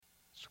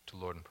Let's look to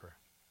the Lord in prayer.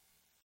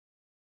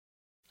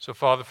 So,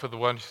 Father, for the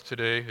one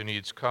today who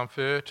needs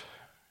comfort,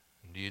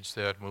 needs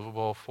that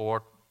movable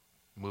forward,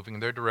 moving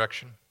in their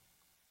direction,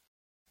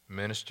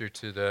 minister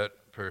to that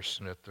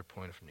person at their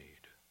point of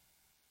need.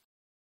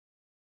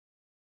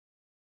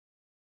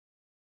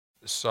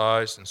 The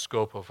size and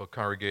scope of a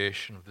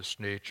congregation of this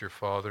nature,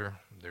 Father,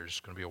 there's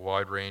going to be a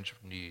wide range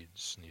of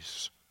needs in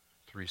these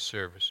 3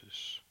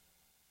 services.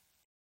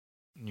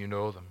 You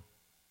know them.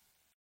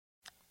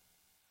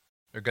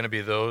 There are going to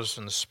be those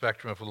in the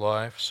spectrum of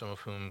life, some of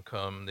whom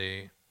come,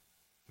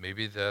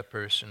 maybe that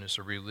person is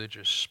a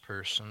religious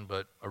person,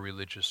 but a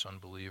religious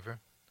unbeliever.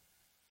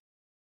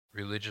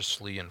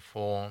 Religiously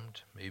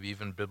informed, maybe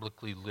even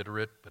biblically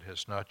literate, but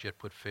has not yet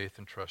put faith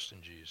and trust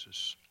in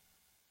Jesus.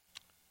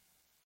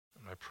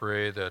 And I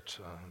pray that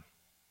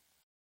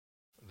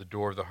the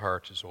door of the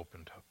heart is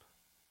opened up,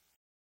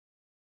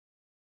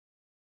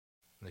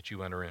 and that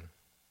you enter in.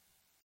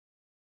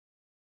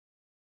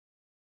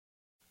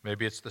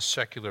 Maybe it's the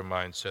secular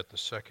mindset, the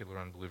secular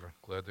unbeliever.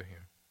 Glad they're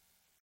here.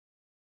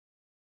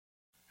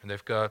 And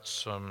they've got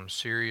some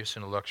serious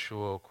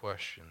intellectual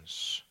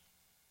questions,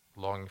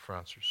 longing for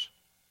answers.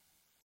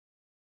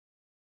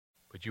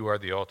 But you are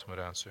the ultimate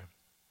answer.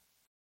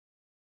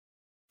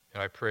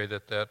 And I pray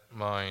that that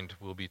mind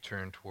will be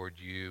turned toward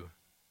you.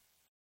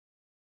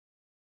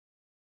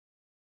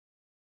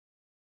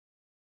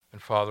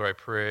 And Father, I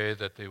pray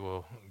that they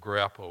will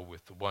grapple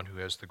with the one who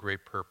has the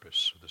great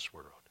purpose of this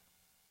world,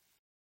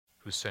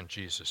 who sent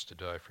Jesus to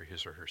die for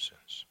his or her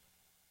sins.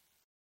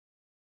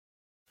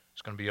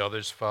 There's going to be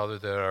others, Father,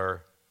 that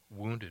are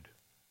wounded.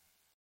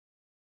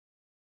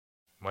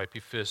 It might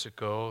be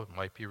physical, it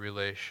might be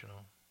relational,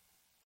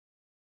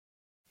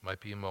 it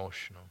might be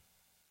emotional.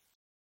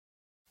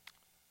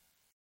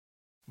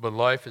 But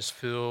life is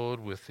filled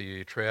with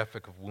the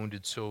traffic of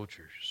wounded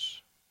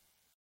soldiers.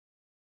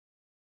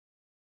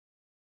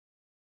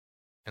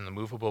 And the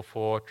movable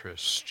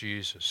fortress,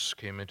 Jesus,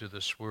 came into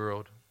this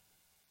world,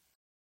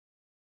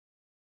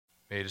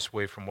 made his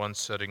way from one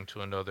setting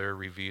to another,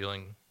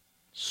 revealing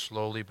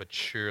slowly but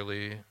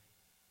surely the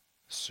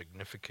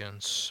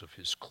significance of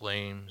his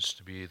claims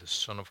to be the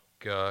Son of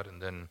God,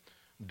 and then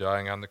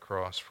dying on the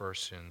cross for our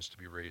sins to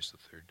be raised the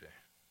 3rd day.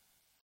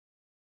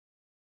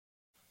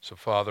 So,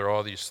 Father,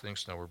 all these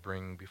things now we're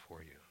bringing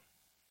before you.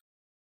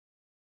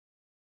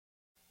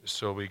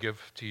 So we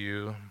give to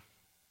you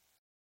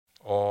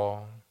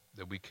all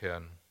that we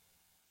can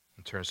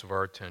in terms of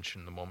our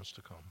attention in the moments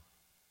to come.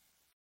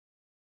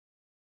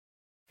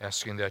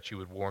 Asking that you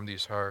would warm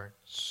these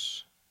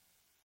hearts,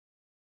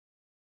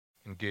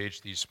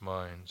 engage these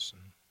minds,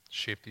 and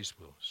shape these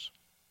wills.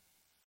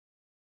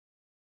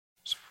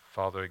 So,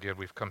 Father, again,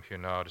 we've come here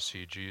now to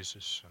see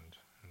Jesus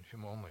and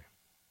him only.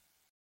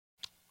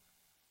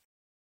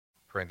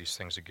 Praying these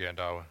things again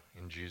now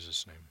in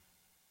Jesus' name.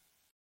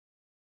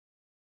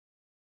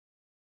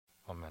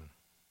 Amen.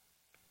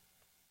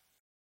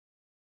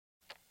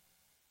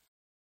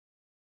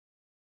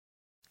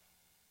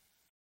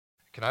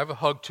 Can I have a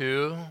hug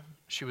too?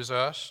 She was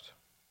asked.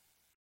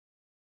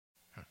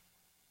 Well,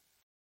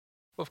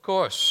 of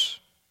course.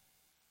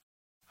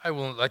 I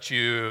won't let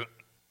you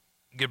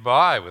get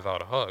by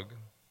without a hug.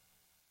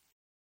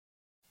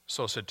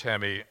 So said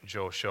Tammy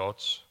Jo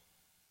Schultz.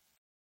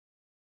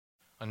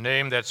 A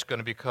name that's going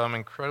to become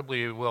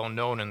incredibly well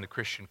known in the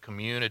Christian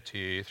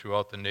community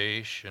throughout the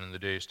nation in the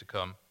days to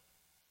come.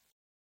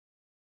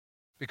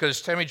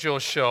 Because Tammy Jo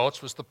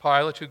Schultz was the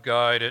pilot who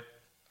guided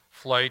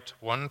Flight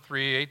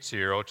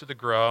 1380 to the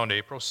ground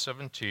April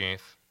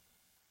 17th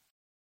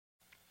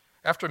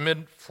after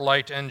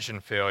mid-flight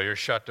engine failure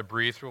shot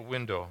debris through a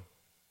window.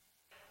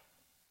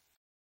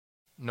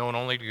 Known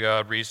only to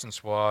God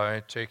reasons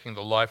why, taking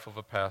the life of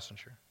a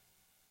passenger.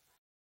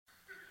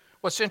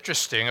 What's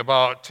interesting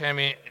about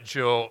Tammy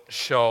Jo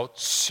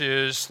Schultz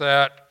is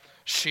that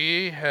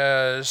she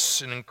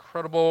has an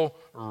incredible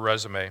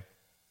resume.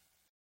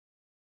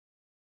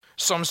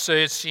 Some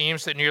say it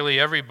seems that nearly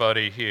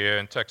everybody here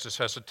in Texas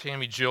has a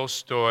Tammy Jo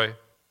story.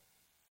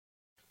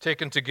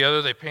 Taken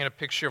together, they paint a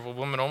picture of a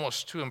woman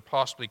almost too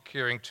impossibly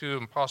caring, too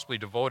impossibly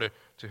devoted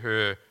to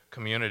her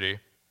community.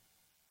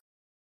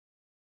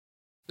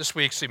 This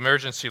week's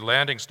emergency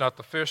landing is not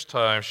the first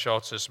time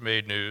Schultz has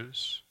made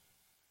news.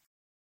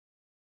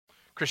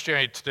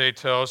 Christianity Today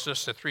tells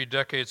us that 3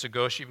 decades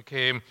ago, she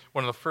became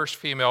one of the first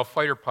female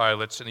fighter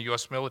pilots in the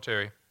U.S.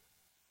 military,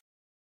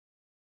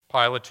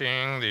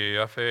 piloting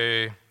the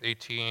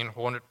FA-18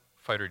 Hornet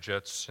fighter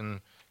jets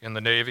in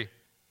the Navy.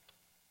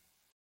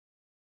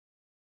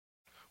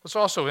 What's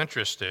also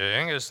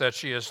interesting is that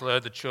she has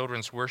led the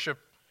children's worship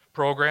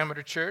program at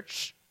her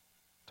church,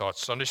 taught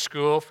Sunday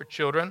school for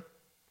children,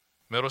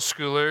 middle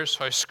schoolers,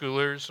 high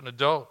schoolers, and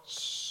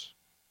adults,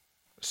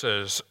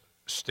 says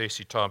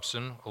Stacy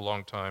Thompson, a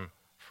longtime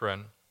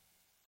friend.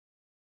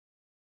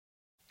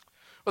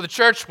 Well, the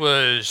church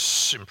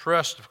was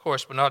impressed, of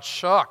course, but not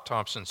shocked,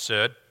 Thompson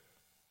said,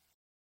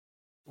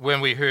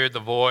 when we heard the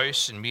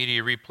voice and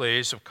media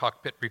replays of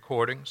cockpit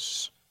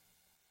recordings.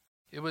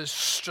 It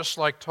was just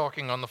like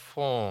talking on the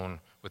phone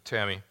with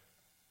Tammy.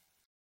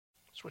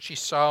 It's what she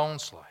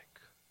sounds like.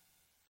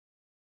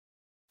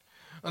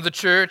 The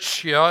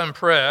church,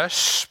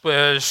 impressed,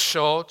 as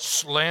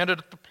Schultz landed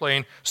at the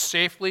plane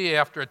safely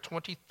after a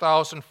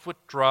 20,000-foot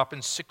drop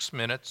in 6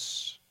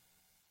 minutes.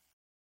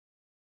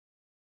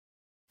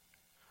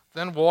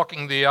 Then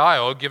walking the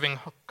aisle, giving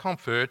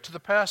comfort to the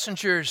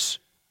passengers.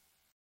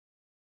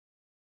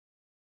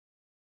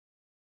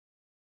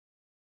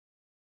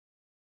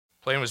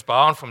 The plane was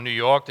bound from New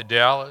York to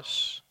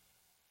Dallas,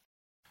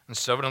 and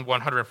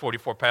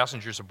 144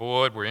 passengers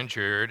aboard were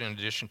injured in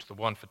addition to the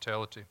one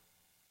fatality.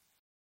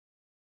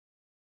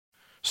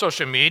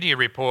 Social media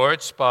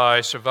reports by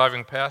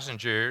surviving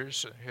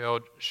passengers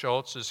hailed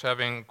Schultz as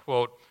having,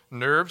 quote,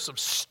 nerves of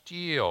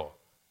steel,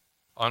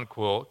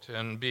 unquote,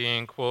 and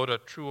being, quote, a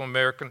true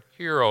American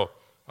hero,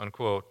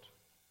 unquote.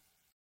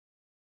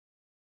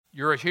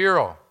 You're a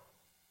hero,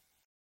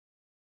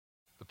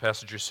 the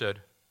passenger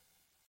said.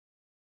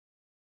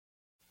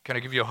 Can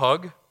I give you a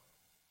hug?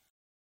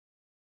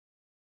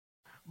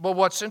 But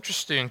what's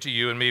interesting to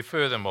you and me,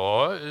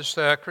 furthermore, is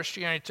that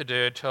Christianity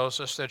Today tells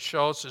us that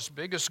Schultz's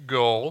biggest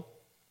goal,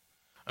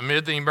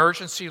 amid the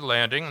emergency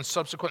landing and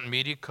subsequent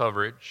media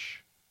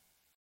coverage,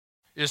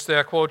 is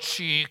that, quote,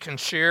 she can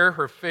share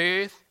her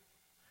faith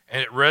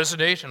and it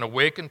resonate and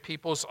awaken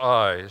people's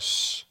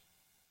eyes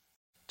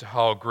to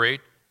how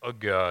great a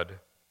God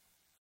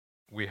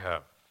we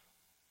have.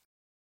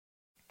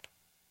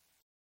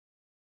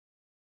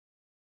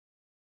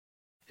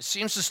 It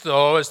seems as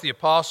though, as the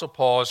Apostle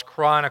Paul is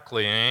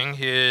chronicling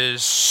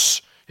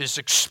his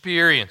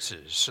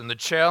experiences and the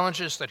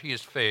challenges that he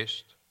has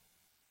faced,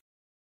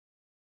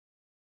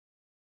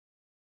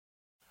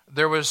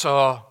 there was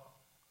a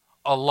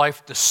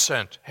life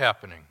descent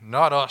happening,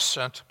 not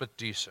ascent, but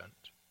descent.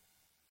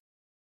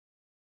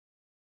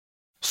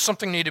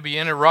 Something needed to be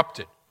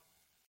interrupted.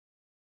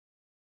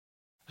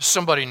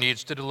 Somebody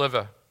needs to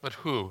deliver, but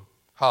who,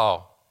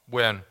 how,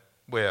 when,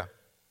 where?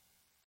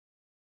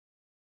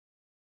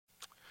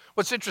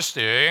 What's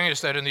interesting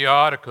is that in the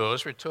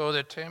articles, we're told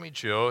that Tammy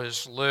Jo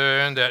has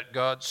learned that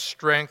God's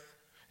strength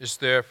is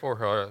there for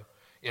her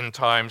in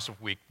times of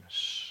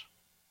weakness.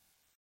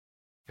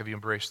 Have you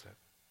embraced that?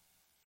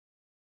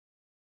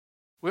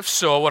 If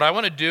so, what I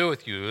want to do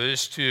with you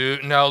is to,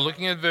 now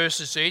looking at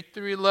verses 8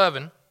 through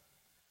 11,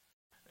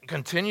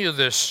 continue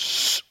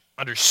this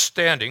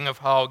understanding of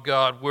how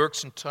God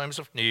works in times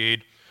of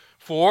need.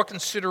 4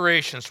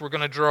 considerations we're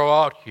going to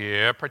draw out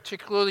here,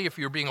 particularly if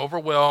you're being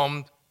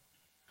overwhelmed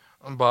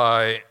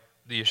by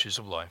the issues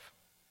of life.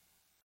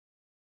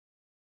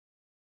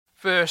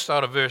 First,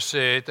 out of verse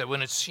 8, that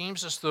when it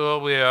seems as though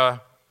we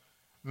are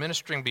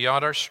ministering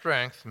beyond our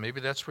strength,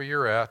 maybe that's where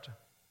you're at.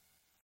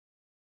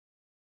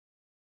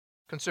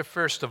 Consider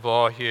first of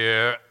all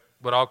here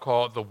what I'll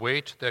call the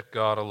weight that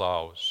God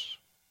allows.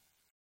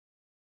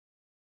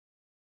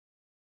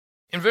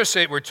 In verse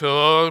 8 we're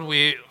told,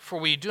 For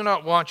we do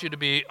not want you to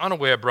be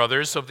unaware,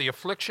 brothers, of the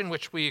affliction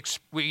which we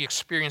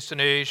experienced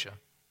in Asia.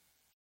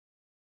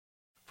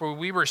 For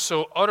we were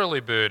so utterly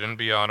burdened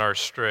beyond our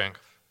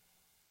strength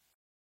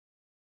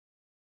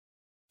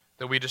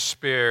that we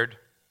despaired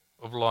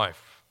of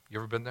life. You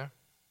ever been there?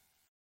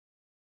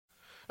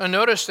 Now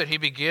notice that he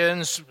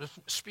begins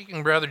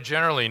speaking rather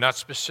generally, not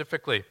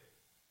specifically.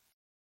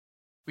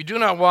 We do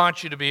not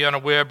want you to be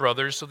unaware,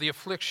 brothers, of the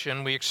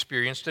affliction we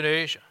experienced in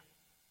Asia.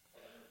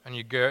 And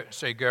you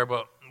say,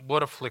 Garba,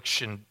 what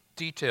affliction?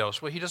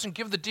 Details. Well, he doesn't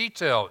give the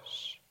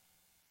details.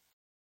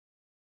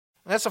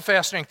 And that's a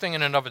fascinating thing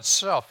in and of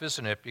itself,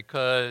 isn't it?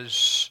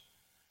 Because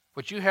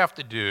what you have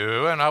to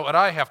do, and what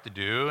I have to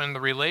do, and the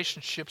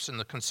relationships and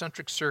the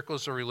concentric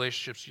circles of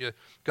relationships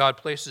God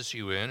places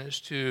you in, is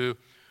to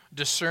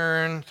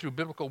discern through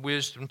biblical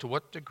wisdom to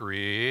what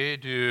degree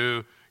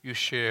do you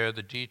share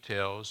the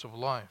details of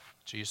life.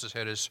 Jesus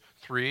had his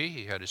 3,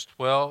 he had his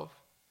 12,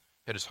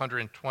 he had his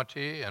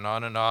 120, and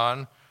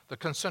on, the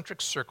concentric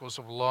circles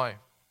of life.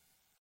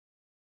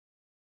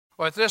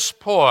 Well, at this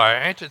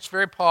point, it's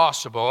very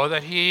possible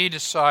that he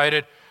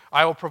decided,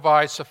 I will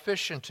provide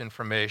sufficient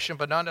information,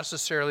 but not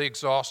necessarily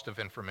exhaustive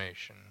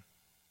information.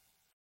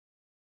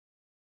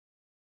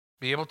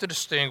 Be able to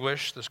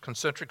distinguish the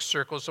concentric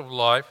circles of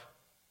life,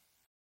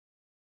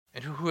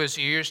 and who has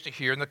ears to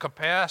hear and the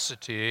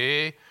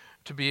capacity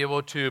to be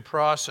able to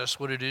process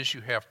what it is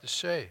you have to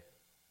say.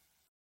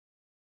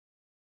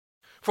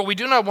 For we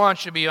do not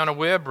want you to be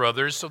unaware,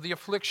 brothers, of the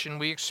affliction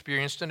we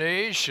experienced in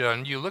Asia.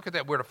 And you look at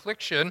that word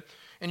affliction,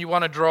 and you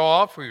want to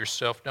draw out for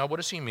yourself. Now, what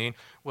does he mean?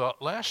 Well,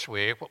 last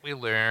week, what we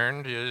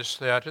learned is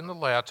that in the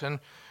Latin,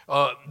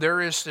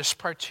 there is this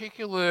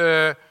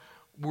particular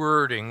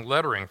wording,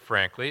 lettering,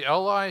 frankly,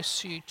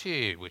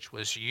 L-I-C-T, which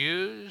was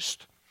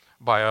used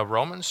by a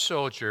Roman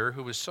soldier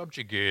who was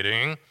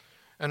subjugating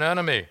an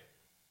enemy.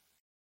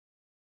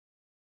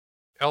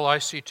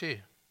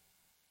 L-I-C-T.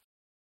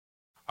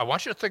 I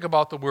want you to think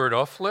about the word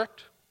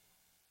afflict,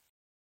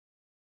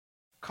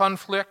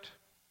 conflict,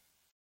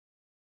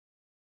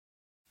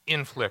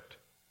 inflict.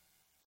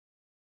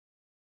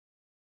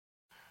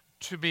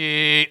 To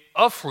be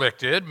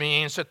afflicted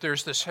means that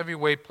there's this heavy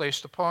weight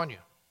placed upon you.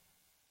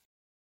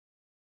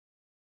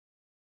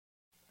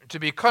 To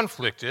be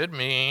conflicted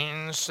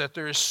means that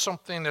there is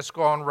something that's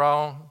gone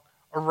wrong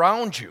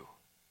around you.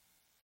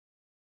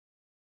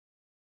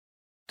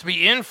 To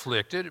be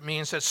inflicted, it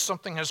means that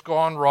something has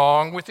gone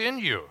wrong within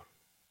you.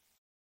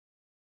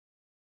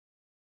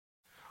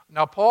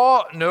 Now,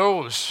 Paul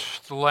knows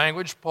the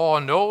language,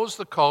 Paul knows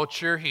the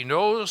culture, he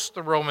knows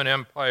the Roman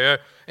Empire,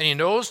 and he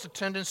knows the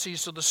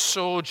tendencies of the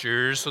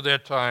soldiers of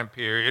that time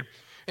period.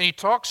 And he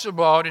talks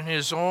about in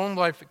his own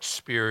life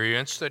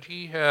experience that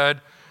he had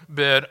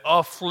been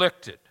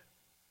afflicted.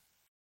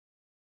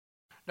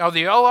 Now,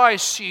 the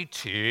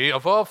LICT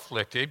of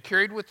afflicted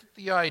carried with it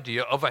the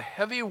idea of a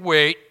heavy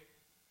weight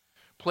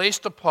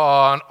placed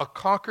upon a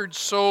conquered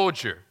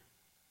soldier,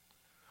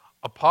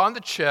 upon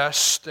the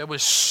chest that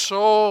was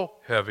so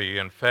heavy,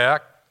 in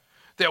fact,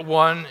 that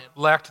one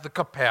lacked the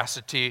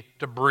capacity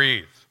to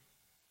breathe.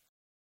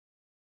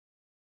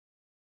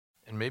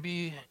 And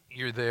maybe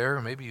you're there,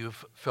 maybe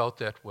you've felt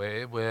that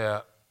way,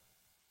 where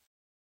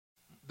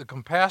the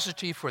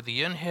capacity for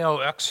the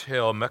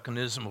inhale-exhale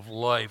mechanism of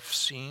life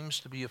seems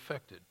to be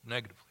affected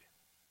negatively.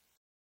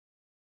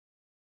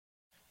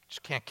 You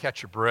just can't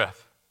catch your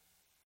breath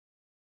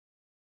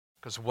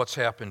because of what's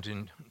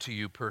happened to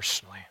you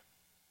personally.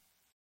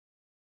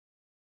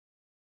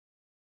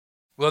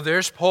 Well,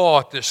 there's Paul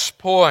at this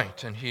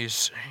point, and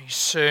he's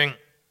saying,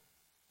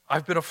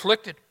 I've been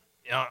afflicted.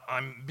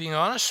 I'm being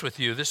honest with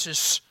you. This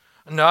is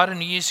not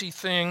an easy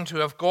thing to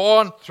have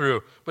gone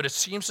through, but it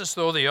seems as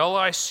though the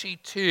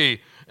LICT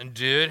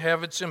did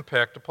have its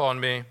impact upon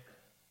me.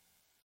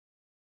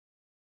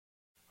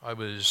 I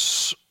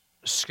was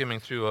skimming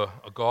through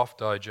a Golf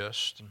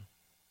Digest, and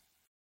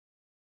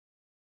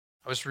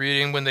I was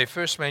reading when they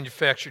first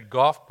manufactured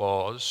golf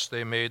balls,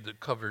 they made the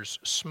covers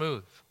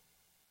smooth.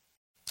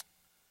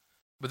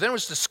 But then it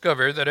was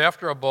discovered that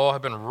after a ball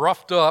had been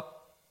roughed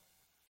up,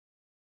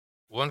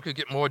 one could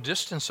get more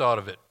distance out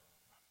of it.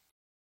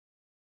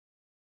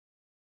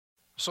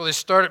 So they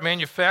started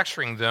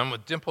manufacturing them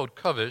with dimpled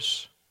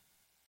covers.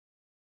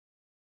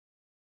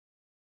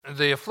 And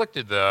they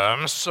afflicted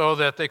them so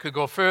that they could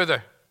go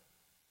further.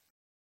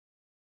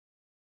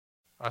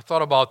 I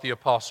thought about the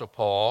Apostle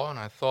Paul, and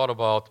I thought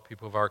about the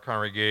people of our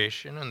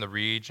congregation and the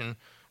region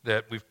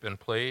that we've been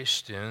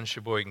placed in,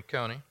 Sheboygan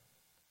County.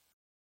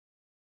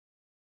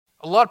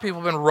 A lot of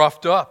people have been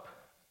roughed up.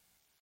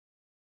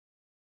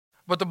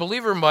 But the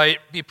believer might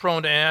be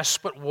prone to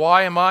ask, but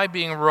why am I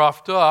being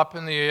roughed up?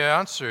 And the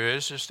answer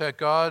is that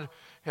God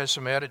has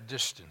some added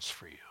distance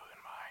for you in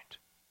mind.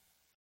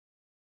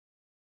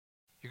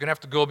 You're going to have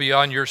to go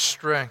beyond your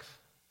strength.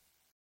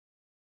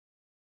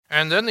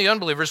 And then the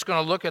unbeliever is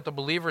going to look at the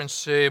believer and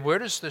say, where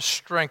does this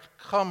strength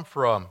come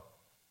from?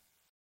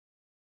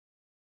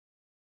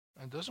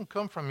 It doesn't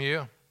come from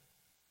you.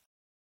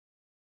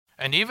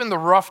 And even the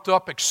roughed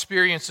up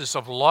experiences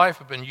of life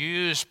have been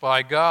used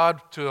by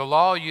God to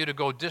allow you to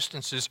go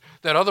distances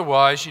that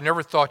otherwise you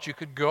never thought you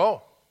could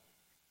go.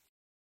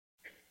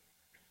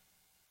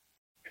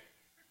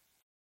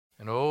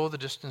 And oh, the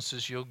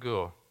distances you'll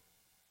go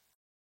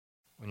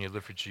when you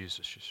live for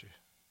Jesus, you see.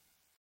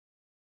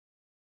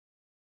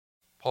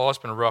 Paul's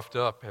been roughed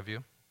up, have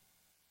you?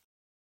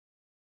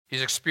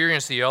 He's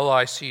experienced the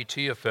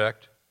LICT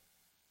effect.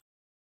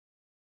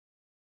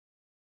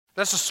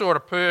 That's the sort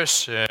of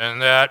person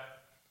that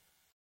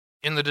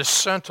in the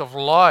descent of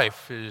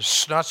life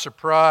is not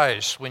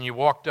surprised when you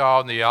walk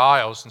down the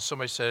aisles and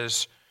somebody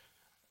says,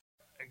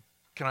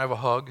 can I have a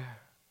hug?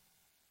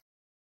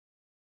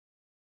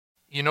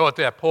 You know at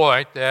that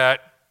point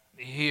that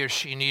he or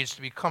she needs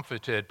to be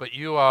comforted, but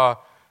you are,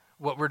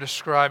 what we're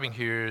describing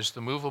here is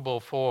the movable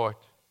fort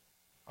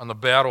on the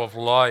battle of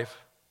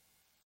life.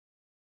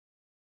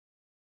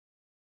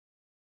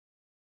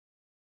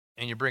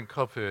 And you bring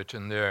comfort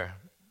in their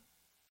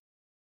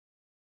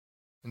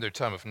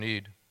time of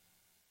need.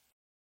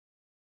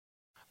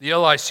 The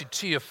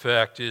LICT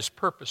effect is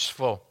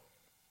purposeful.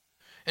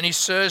 And he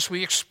says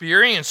we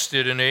experienced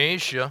it in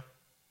Asia.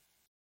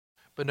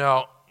 But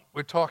now,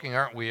 we're talking,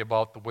 aren't we,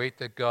 about the weight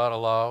that God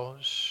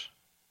allows?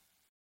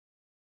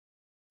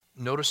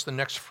 Notice the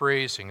next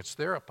phrasing. It's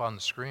there up on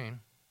the screen.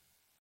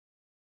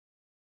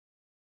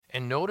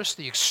 And notice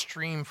the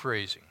extreme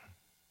phrasing.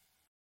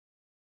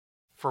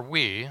 For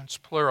we, it's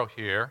plural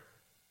here,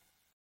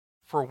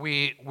 for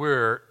we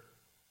were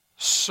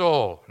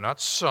so, not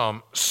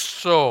some,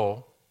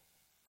 so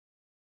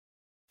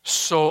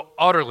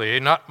utterly,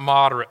 not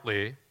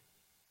moderately,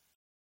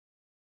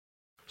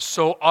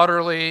 so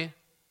utterly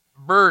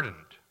burdened.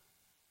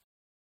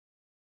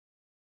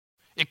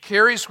 It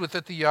carries with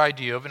it the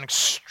idea of an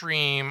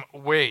extreme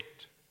weight.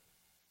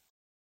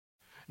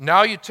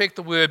 Now you take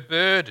the word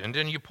burdened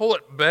and you pull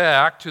it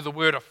back to the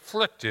word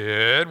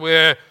afflicted,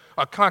 where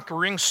a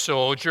conquering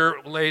soldier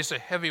lays a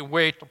heavy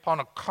weight upon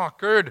a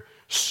conquered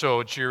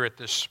soldier at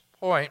this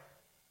point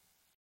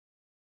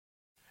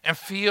and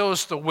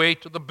feels the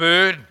weight of the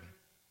burden.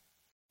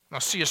 Now,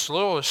 C.S.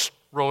 Lewis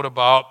wrote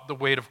about the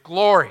weight of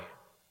glory.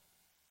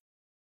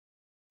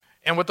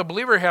 And what the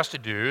believer has to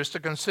do is to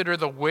consider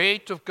the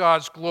weight of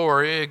God's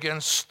glory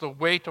against the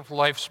weight of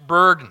life's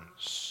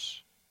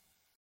burdens.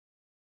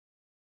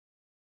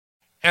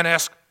 and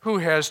ask who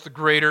has the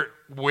greater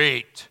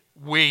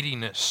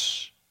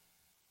weightiness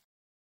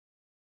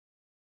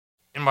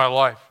in my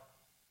life.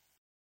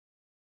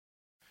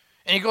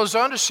 And he goes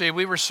on to say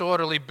we were so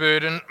utterly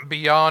burdened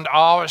beyond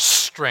our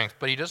strength.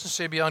 But he doesn't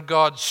say beyond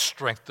God's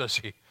strength, does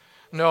he?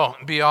 No,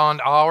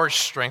 beyond our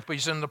strength. But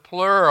he's in the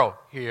plural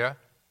here.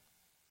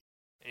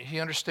 He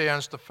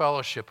understands the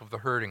fellowship of the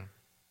hurting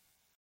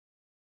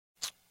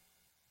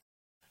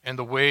and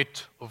the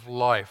weight of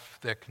life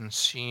that can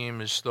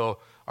seem as though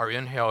our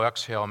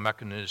inhale-exhale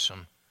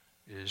mechanism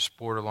is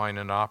borderline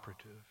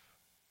inoperative.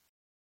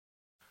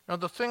 Now,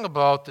 the thing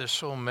about this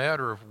whole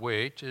matter of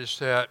weight is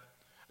that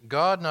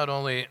God not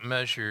only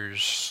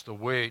measures the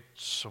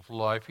weights of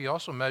life, he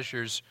also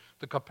measures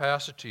the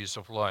capacities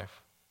of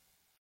life.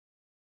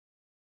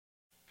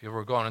 If you've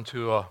ever gone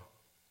into a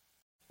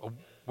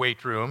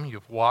weight room,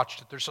 you've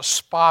watched it, there's a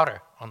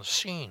spotter on the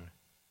scene.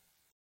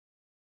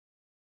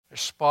 They're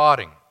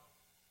spotting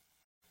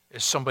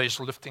as somebody's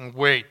lifting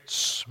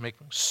weights,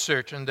 making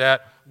certain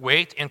that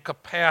weight and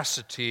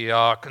capacity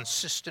are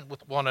consistent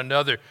with one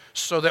another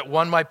so that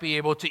one might be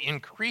able to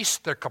increase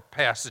their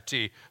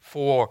capacity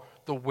for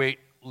the weight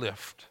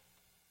lift.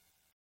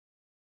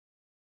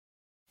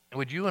 And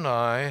would you and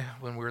I,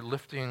 when we're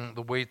lifting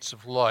the weights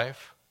of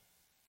life,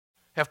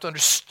 have to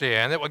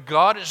understand that what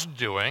God is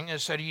doing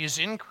is that he is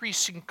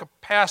increasing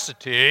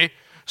capacity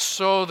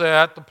so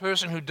that the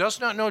person who does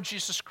not know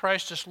Jesus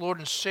Christ as Lord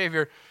and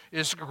Savior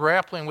is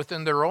grappling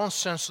within their own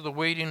sense of the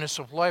weightiness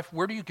of life.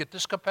 Where do you get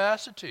this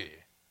capacity?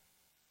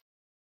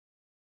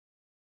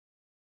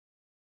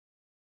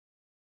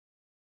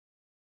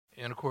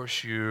 And of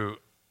course, you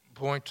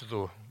point to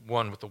the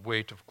one with the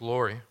weight of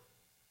glory,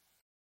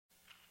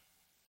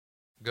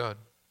 God.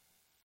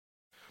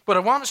 But I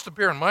want us to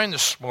bear in mind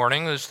this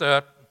morning is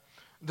that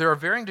there are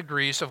varying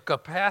degrees of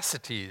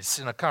capacities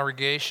in a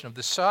congregation of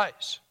this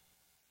size.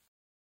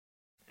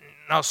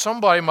 Now,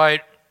 somebody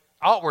might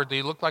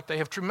outwardly look like they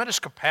have tremendous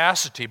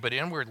capacity, but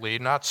inwardly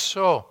not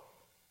so.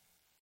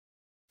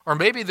 Or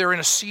maybe they're in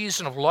a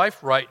season of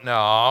life right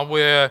now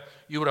where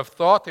you would have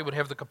thought they would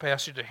have the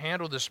capacity to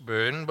handle this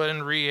burden, but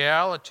in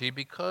reality,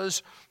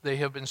 because they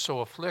have been so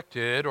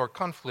afflicted or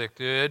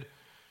conflicted,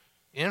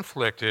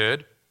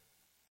 inflicted,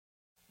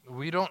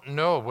 we don't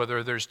know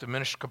whether there's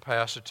diminished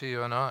capacity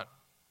or not.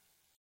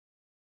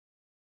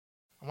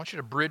 I want you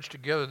to bridge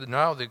together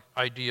now the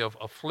idea of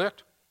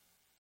afflict,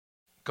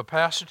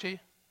 capacity,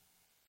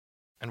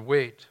 and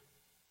weight.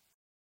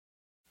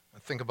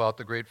 Think about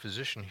the great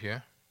physician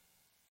here,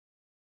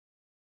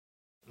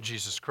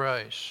 Jesus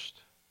Christ.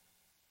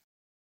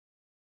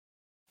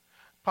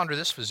 Ponder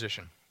this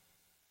physician,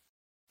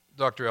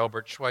 Dr.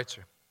 Albert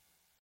Schweitzer.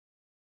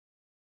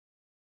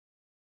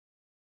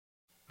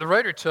 The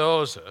writer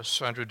tells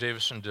us, Andrew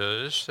Davison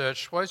does, that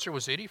Schweitzer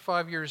was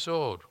 85 years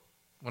old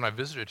when I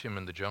visited him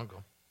in the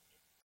jungle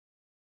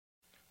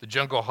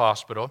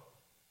hospital.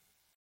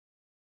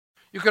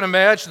 You can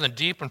imagine the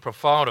deep and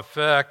profound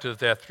effect of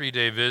that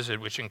 3-day visit,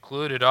 which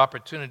included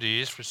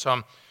opportunities for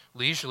some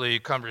leisurely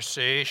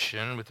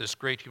conversation with this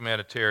great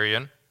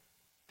humanitarian,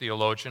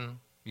 theologian,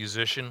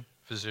 musician,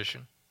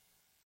 physician.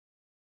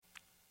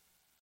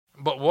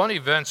 But one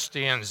event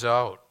stands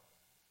out.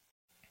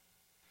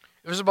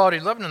 It was about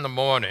 11 in the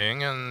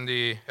morning, and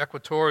the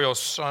equatorial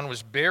sun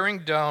was bearing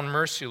down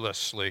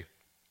mercilessly.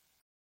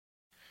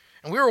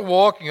 And we were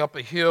walking up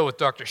a hill with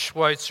Dr.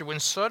 Schweitzer when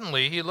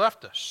suddenly he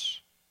left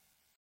us,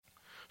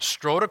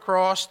 strode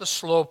across the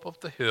slope of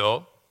the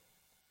hill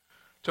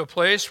to a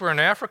place where an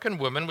African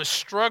woman was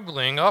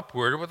struggling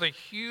upward with a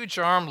huge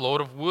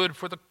armload of wood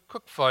for the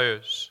cook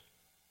fires.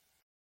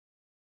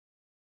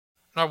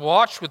 And I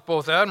watched with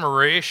both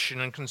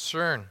admiration and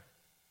concern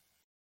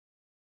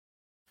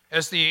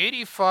as the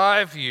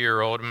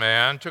 85-year-old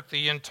man took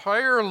the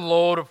entire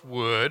load of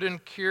wood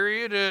and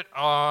carried it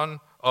on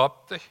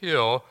up the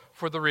hill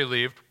for the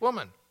relieved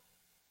woman.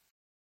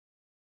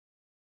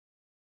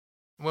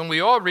 When we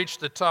all reached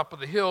the top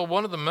of the hill,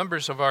 one of the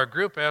members of our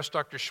group asked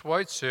Dr.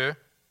 Schweitzer,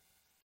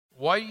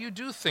 "Why do you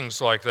do things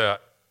like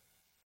that?"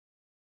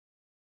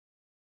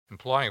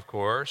 Implying, of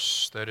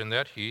course, that in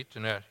that heat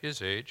and at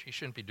his age, he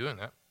shouldn't be doing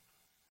that.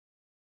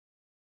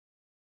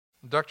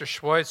 Dr.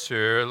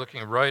 Schweitzer,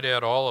 looking right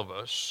at all of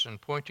us and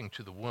pointing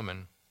to the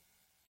woman,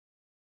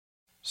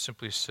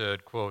 simply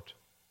said, quote,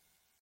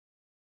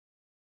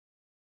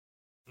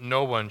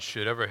 "No one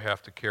should ever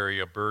have to carry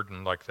a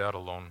burden like that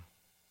alone."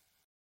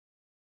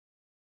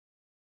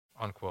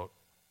 Unquote.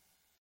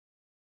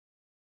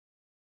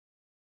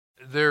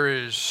 There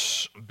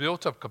is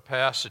built-up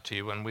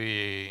capacity when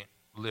we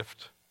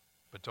lift,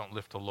 but don't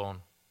lift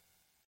alone.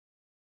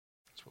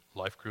 That's what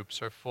life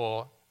groups are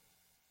for.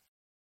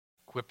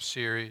 Quip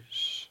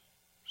series,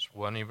 there's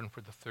one even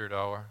for the third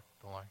hour,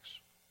 the likes.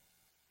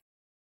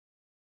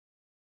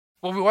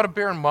 What we want to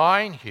bear in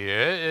mind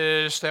here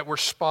is that we're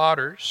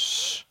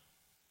spotters.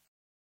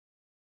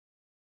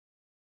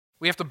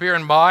 We have to bear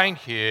in mind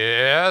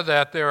here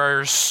that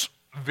there's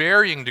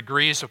varying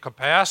degrees of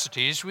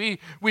capacities. We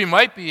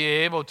might be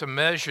able to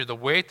measure the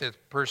weight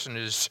that person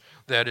is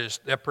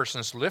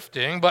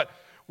lifting, but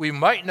we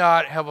might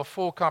not have a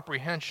full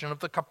comprehension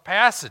of the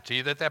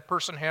capacity that that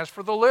person has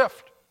for the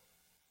lift.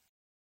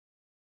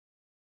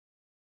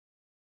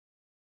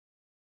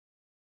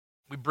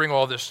 We bring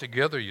all this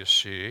together, you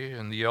see,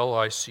 in the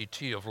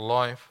LICT of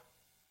life.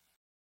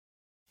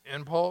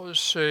 And Paul is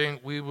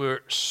saying we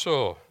were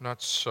so,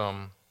 not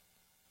some,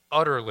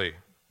 utterly,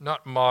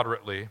 not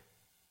moderately,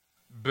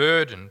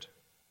 burdened.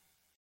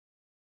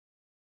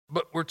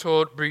 But we're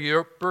told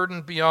you're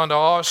burdened beyond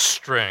our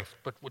strength.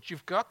 But what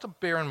you've got to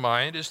bear in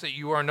mind is that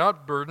you are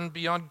not burdened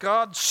beyond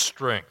God's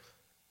strength.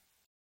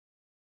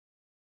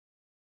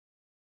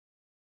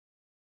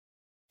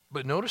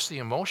 But notice the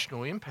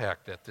emotional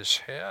impact that this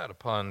had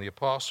upon the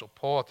Apostle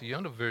Paul at the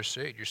end of verse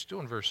 8. You're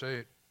still in verse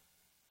 8.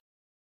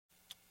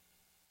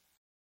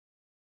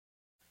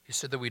 He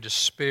said that we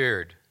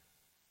despaired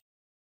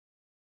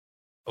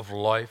of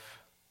life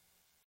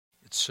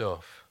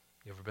itself.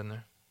 You ever been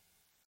there?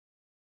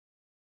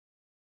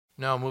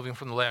 Now, moving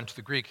from the Latin to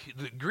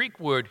the Greek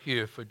word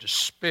here for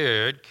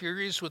despaired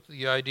carries with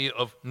the idea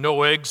of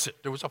no exit.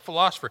 There was a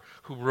philosopher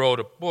who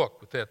wrote a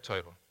book with that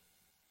title.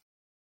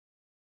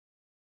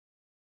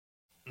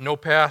 No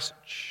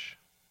passage.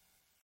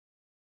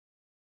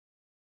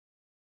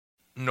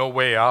 No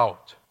way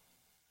out.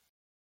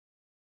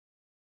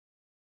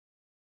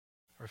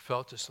 Or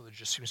felt as though there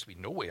just seems to be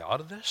no way out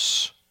of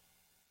this?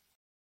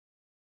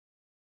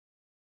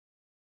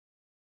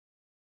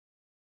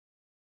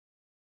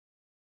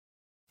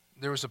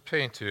 There was a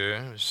painter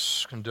who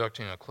was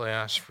conducting a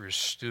class for his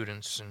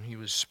students, and he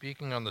was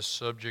speaking on the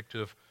subject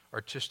of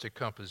artistic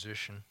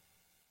composition.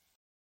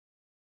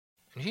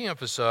 And he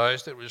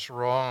emphasized that it was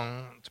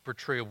wrong to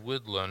portray a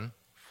woodland,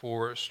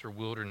 forest, or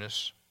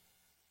wilderness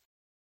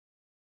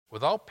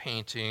without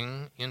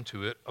painting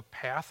into it a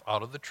path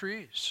out of the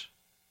trees.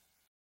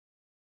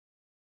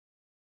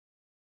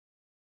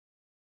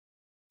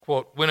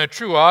 Quote, when a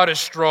true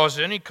artist draws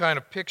any kind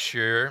of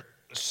picture,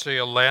 say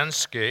a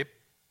landscape,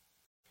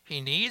 he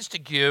needs to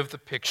give the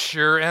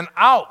picture an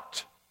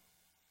out.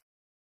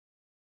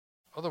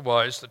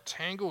 Otherwise, the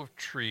tangle of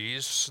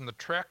trees and the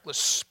trackless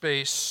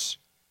space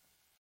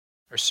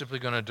are simply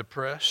going to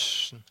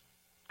depress and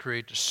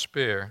create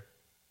despair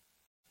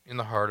in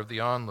the heart of the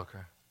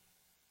onlooker.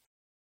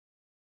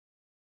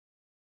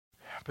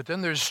 But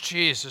then there's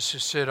Jesus who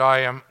said, I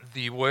am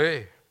the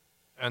way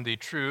and the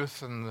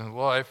truth and the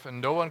life,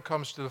 and no one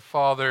comes to the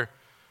Father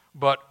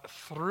but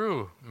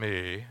through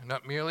me,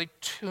 not merely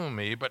to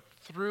me, but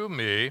through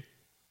me.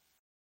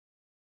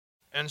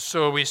 And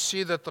so we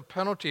see that the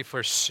penalty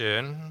for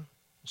sin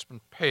has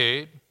been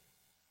paid,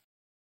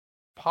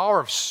 power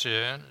of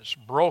sin is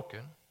broken,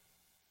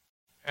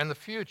 and the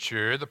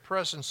future, the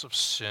presence of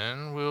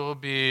sin, will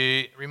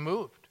be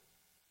removed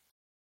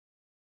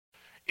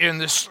in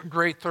this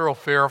great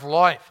thoroughfare of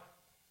life.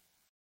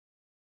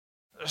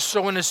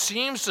 So when it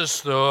seems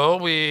as though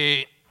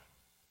we're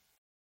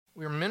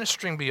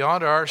ministering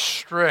beyond our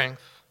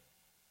strength,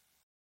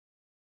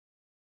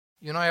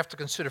 you and I have to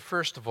consider,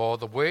 first of all,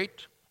 the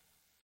weight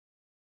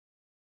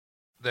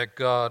that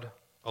God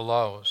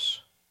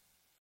allows.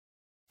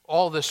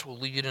 All this will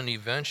lead in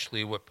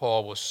eventually what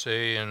Paul will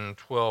say in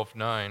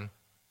 12:9.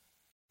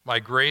 My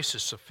grace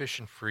is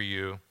sufficient for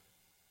you,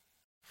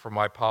 for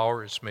my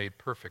power is made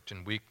perfect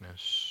in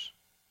weakness.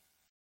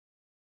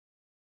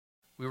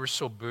 We were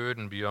so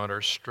burdened beyond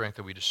our strength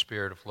that we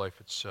despaired of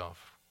life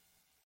itself.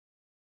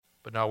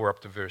 But now we're up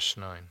to verse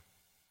 9.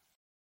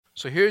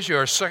 So here's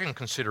your second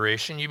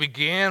consideration. You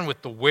began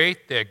with the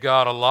weight that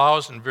God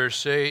allows in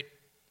verse 8.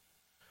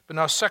 But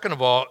now, second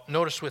of all,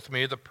 notice with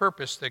me the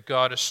purpose that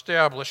God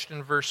established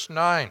in verse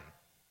 9.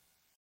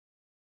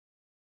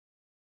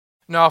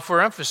 Now,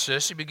 for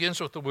emphasis, he begins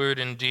with the word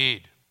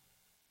indeed.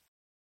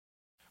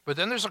 But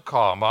then there's a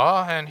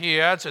comma, and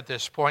he adds at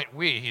this point,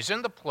 we. He's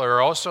in the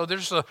plural, so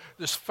there's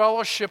this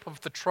fellowship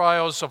of the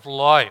trials of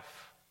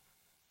life.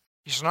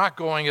 He's not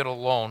going it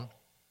alone.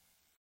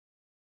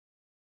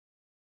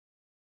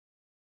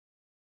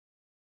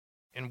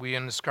 And we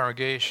in this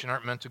congregation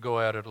aren't meant to go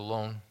at it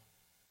alone.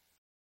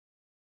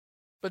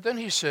 But then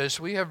he says,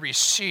 we have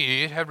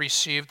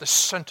received the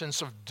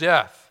sentence of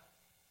death.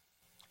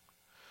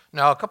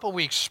 Now, a couple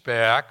weeks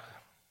back,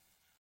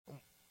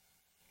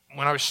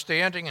 when I was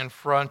standing in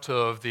front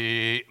of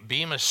the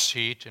Bema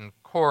seat in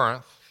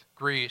Corinth,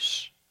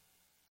 Greece,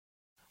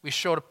 we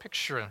showed a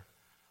picture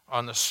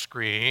on the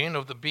screen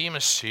of the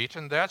Bema seat,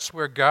 and that's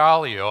where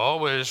Gallio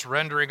was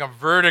rendering a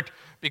verdict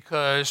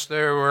because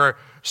there were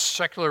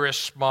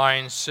secularist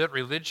mindset,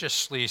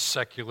 religiously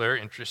secular,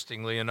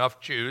 interestingly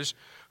enough, Jews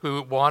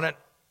who wanted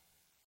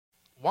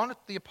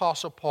the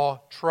Apostle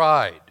Paul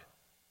tried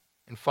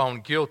and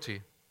found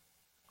guilty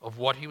of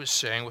what he was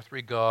saying with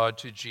regard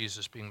to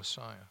Jesus being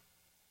Messiah.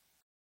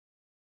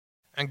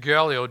 And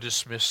Gallio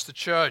dismissed the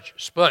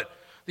charges. But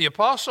the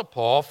Apostle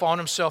Paul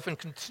found himself in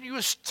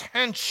continuous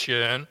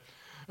tension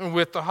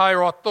with the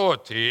higher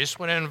authorities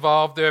when it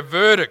involved their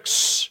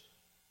verdicts.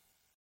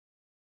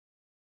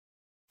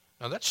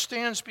 Now that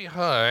stands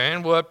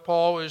behind what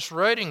Paul is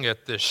writing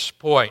at this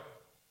point.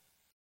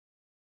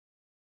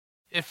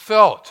 It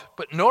felt.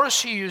 But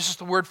notice he uses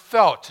the word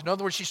felt. In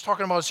other words, he's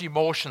talking about his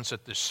emotions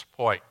at this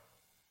point.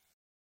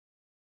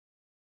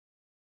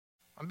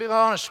 I'm being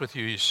honest with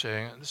you, he's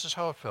saying. This is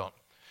how it felt.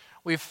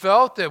 We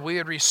felt that we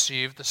had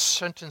received the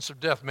sentence of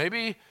death.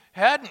 Maybe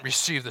hadn't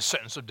received the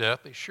sentence of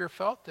death, they sure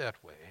felt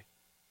that way.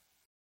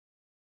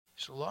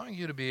 He's allowing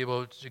you to be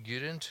able to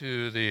get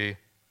into the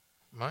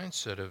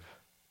mindset of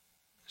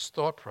his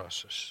thought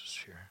processes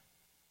here.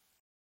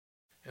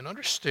 And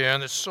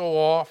understand that so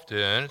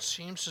often it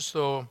seems as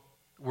though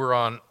we're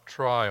on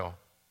trial.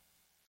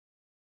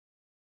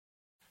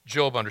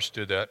 Job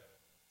understood that.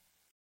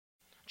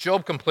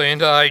 Job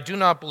complained, I do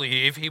not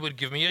believe he would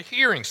give me a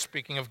hearing,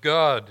 speaking of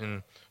God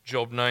in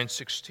Job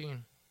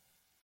 9:16.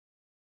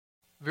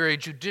 Very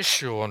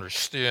judicial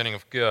understanding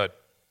of God.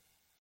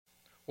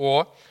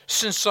 Or,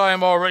 since I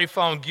am already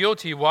found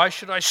guilty, why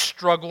should I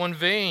struggle in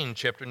vain?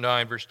 Chapter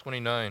 9, verse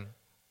 29.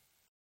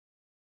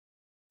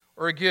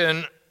 Or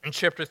again, in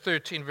chapter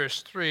 13,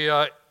 verse 3,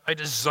 I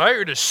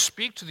desire to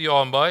speak to the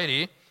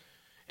Almighty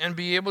and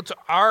be able to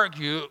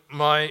argue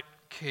my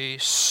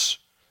case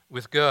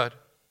with God.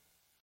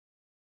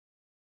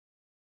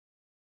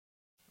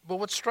 But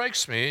what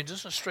strikes me,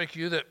 doesn't it strike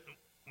you that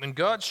when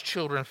God's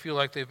children feel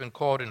like they've been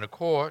called into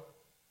court,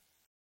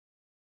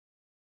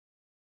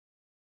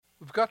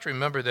 we've got to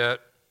remember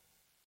that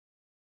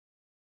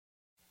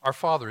our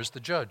Father is the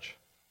judge.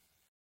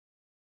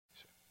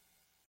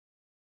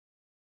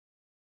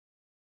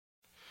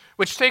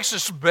 Which takes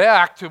us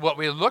back to what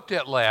we looked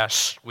at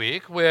last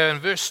week, where in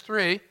verse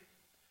 3,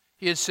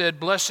 he had said,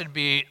 Blessed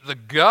be the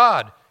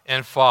God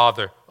and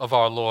Father of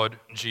our Lord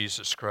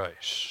Jesus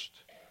Christ.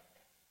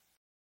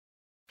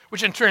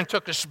 Which in turn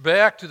took us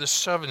back to the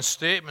 7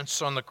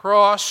 statements on the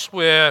cross,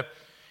 where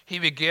he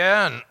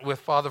began with,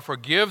 Father,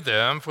 forgive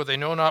them, for they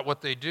know not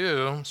what they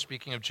do,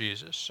 speaking of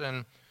Jesus,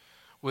 and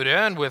would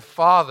end with,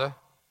 Father,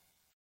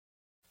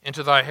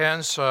 into thy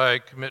hands I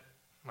commit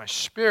my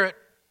spirit.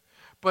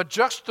 But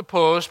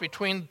juxtaposed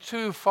between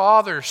 2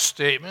 Father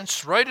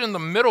statements, right in the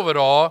middle of it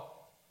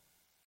all,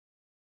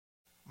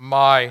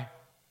 my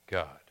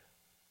God.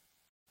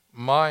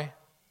 My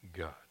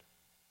God.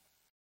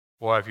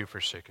 Why have you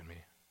forsaken me?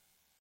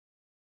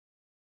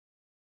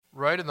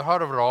 Right in the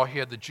heart of it all, he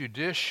had the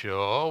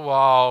judicial,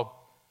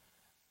 while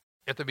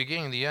at the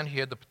beginning and the end, he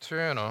had the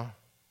paternal.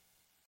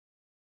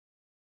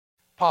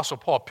 Apostle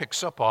Paul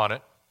picks up on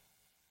it.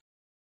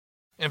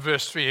 In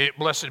verse 3,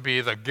 blessed be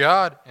the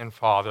God and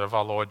Father of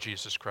our Lord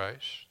Jesus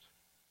Christ.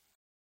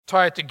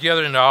 Tie it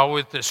together now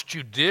with this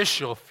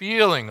judicial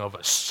feeling of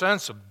a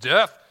sense of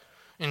death.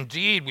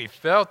 Indeed, we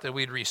felt that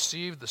we'd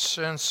received the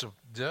sense of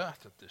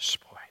death at this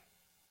point.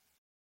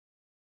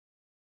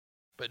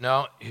 But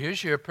now,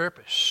 here's your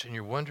purpose, and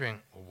you're wondering,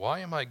 why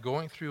am I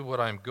going through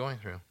what I'm going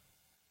through?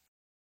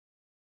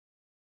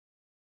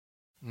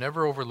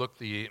 Never overlook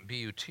the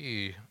BUT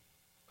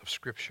of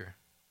Scripture.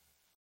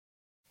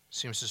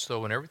 Seems as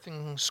though when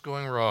everything's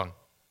going wrong,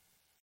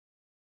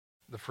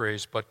 the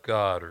phrase, but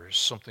God, or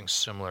something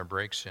similar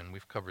breaks in.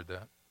 We've covered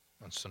that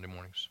on Sunday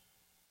mornings.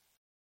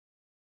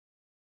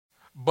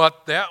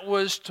 But that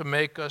was to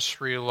make us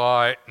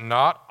rely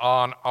not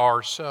on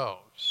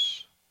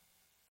ourselves,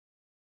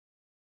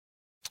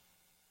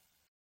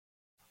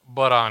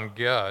 but on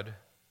God,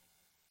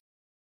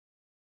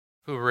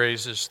 who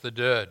raises the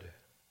dead.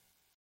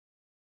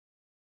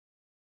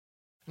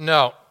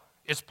 Now,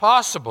 it's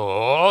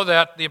possible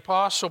that the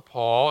Apostle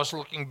Paul is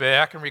looking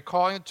back and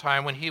recalling a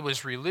time when he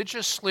was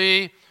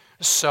religiously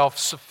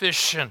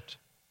self-sufficient.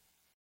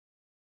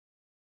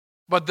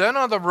 But then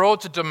on the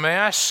road to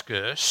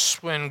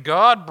Damascus, when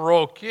God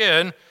broke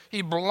in,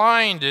 he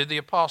blinded the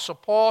Apostle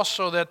Paul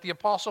so that the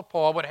Apostle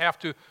Paul would have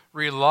to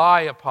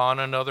rely upon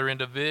another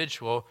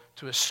individual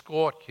to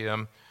escort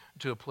him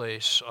to a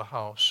place, a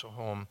house, a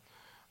home,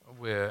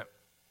 where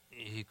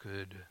he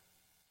could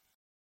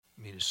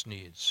meet his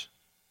needs.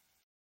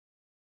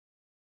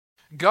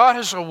 God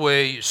has a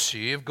way, you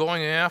see, of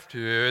going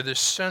after this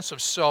sense of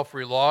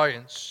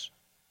self-reliance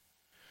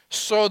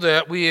so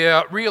that we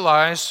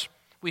realize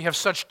we have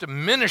such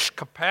diminished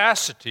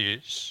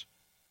capacities.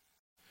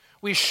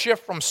 We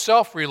shift from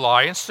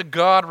self-reliance to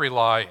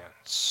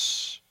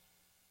God-reliance.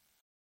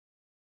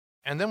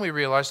 And then we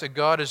realize that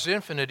God is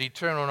infinite,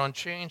 eternal, and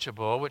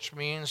unchangeable, which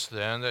means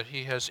then that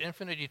he has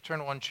infinite,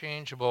 eternal,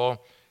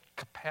 unchangeable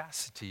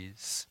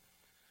capacities.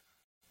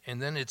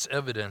 And then it's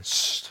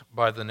evidenced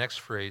by the next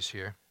phrase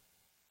here.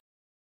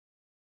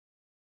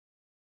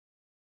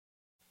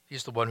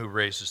 He's the one who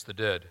raises the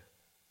dead.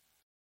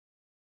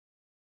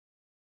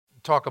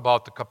 Talk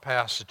about the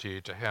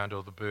capacity to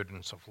handle the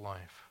burdens of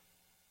life.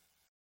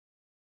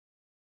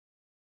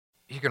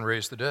 He can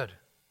raise the dead.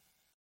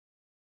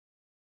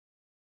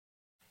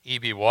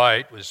 E.B.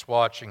 White was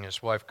watching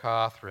his wife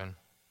Catherine.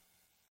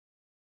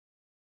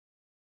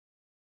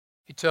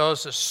 He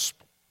tells us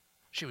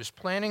she was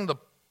planning the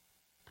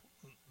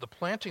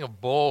planting of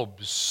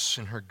bulbs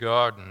in her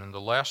garden in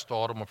the last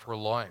autumn of her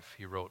life,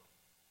 he wrote.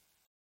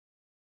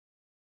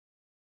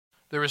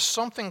 There is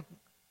something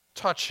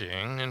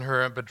touching in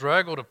her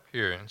bedraggled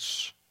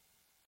appearance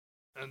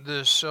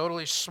This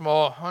utterly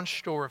small,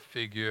 hunched-over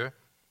figure,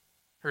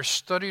 her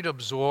studied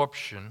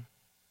absorption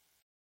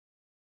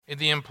in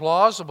the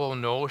implausible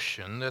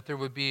notion that there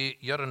would be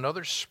yet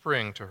another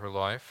spring to her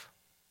life,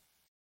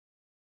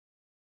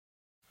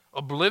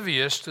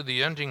 oblivious to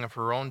the ending of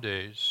her own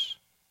days,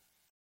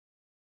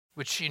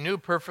 which she knew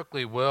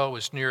perfectly well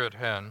was near at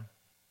hand,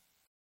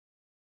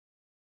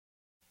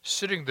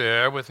 sitting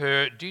there with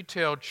her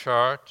detailed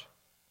chart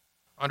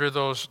under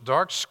those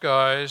dark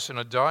skies in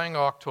a dying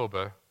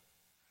October,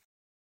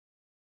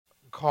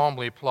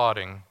 calmly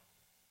plotting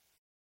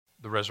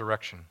the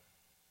resurrection,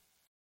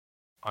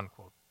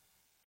 unquote.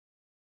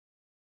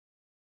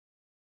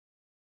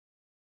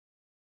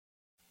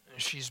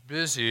 She's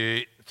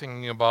busy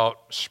thinking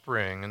about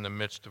spring in the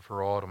midst of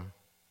her autumn.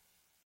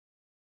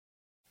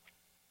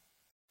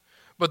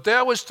 But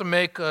that was to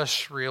make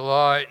us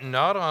rely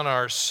not on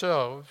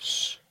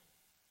ourselves,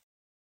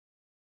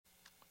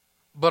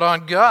 but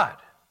on God.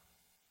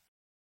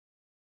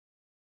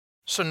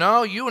 So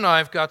now you and I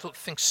have got to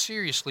think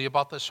seriously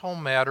about this whole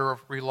matter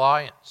of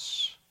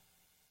reliance.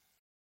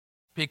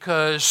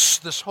 Because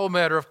this whole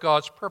matter of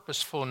God's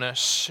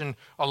purposefulness in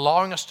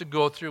allowing us to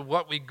go through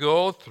what we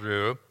go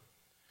through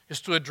is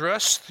to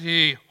address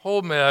the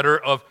whole matter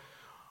of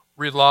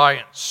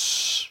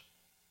reliance.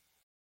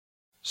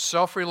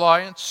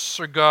 Self-reliance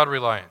or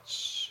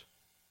God-reliance.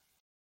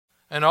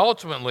 And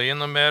ultimately, in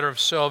the matter of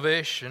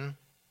salvation,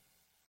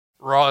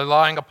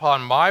 relying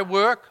upon my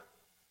work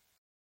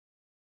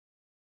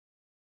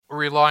or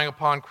relying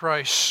upon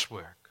Christ's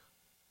work.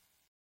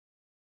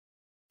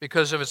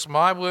 Because if it's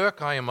my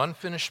work, I am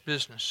unfinished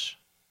business.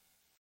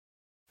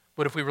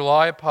 But if we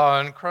rely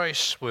upon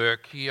Christ's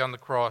work, he on the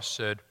cross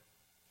said,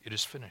 "It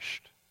is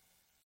finished."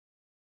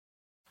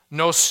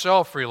 No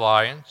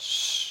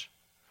self-reliance,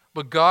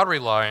 but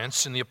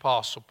God-reliance in the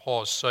Apostle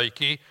Paul's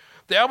psyche.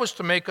 That was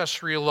to make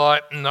us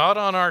rely not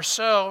on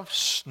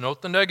ourselves,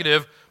 note the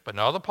negative, but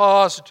now the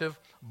positive,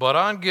 but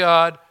on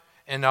God.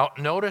 And now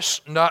notice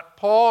not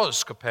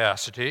Paul's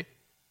capacity,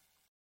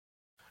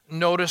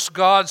 notice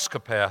God's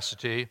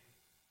capacity,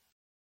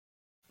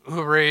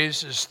 who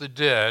raises the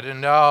dead. And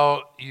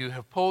now you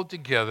have pulled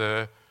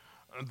together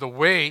the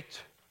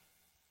weight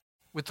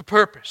with the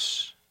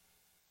purpose.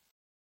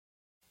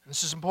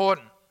 This is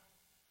important.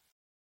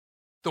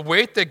 The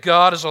weight that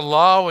God is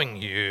allowing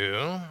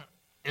you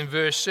in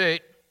verse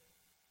 8,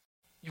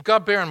 you've got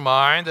to bear in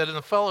mind that in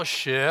the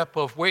fellowship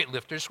of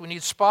weightlifters, we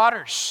need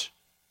spotters.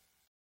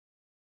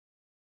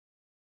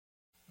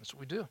 That's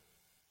what we do.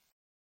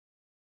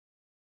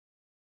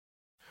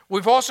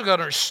 We've also got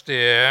to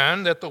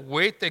understand that the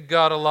weight that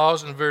God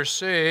allows in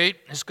verse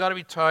 8 has got to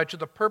be tied to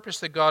the purpose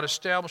that God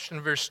established in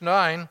verse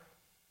 9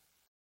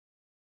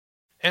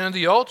 and in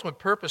the ultimate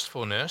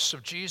purposefulness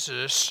of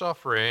Jesus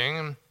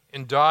suffering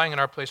and dying in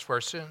our place for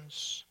our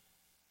sins.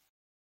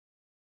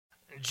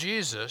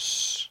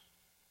 Jesus,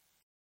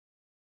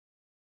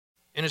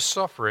 in his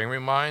suffering,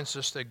 reminds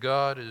us that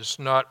God is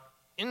not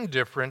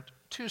indifferent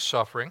to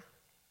suffering,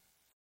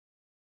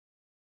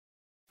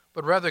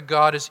 but rather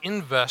God is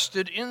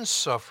invested in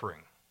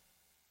suffering.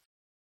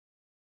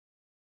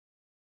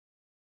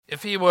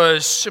 If he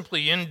was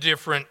simply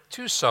indifferent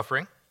to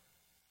suffering,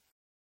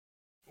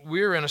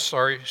 we're in a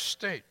sorry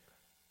state.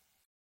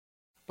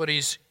 But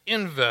he's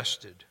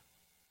invested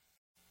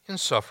in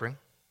suffering.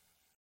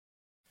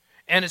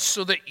 And it's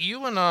so that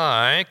you and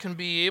I can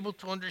be able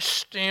to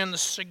understand the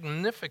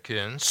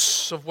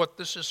significance of what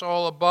this is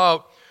all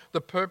about,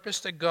 the purpose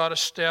that God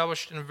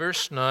established in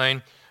verse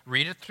 9.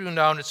 Read it through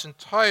now in its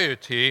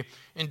entirety.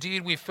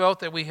 Indeed, we felt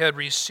that we had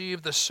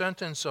received the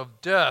sentence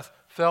of death,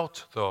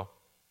 felt though.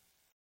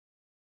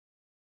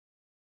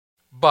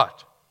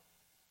 But,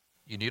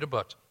 you need a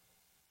but.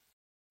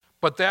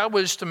 But that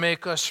was to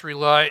make us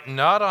rely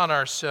not on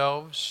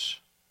ourselves,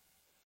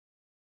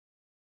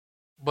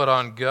 but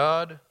on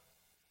God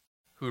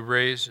who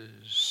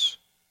raises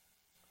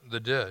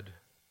the dead.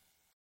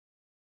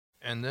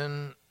 And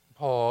then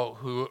Paul,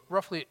 who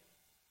roughly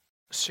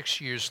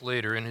 6 years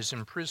later, in his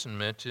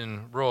imprisonment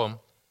in Rome,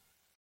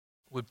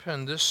 would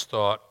pen this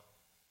thought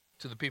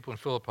to the people in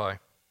Philippi: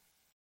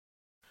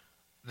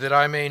 that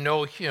I may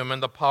know him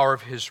and the power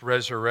of his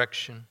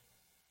resurrection,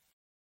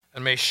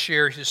 and may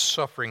share his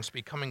sufferings,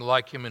 becoming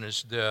like him in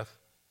his death,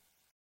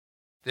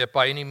 that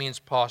by any means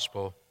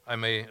possible I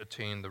may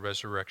attain the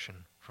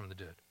resurrection from the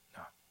dead.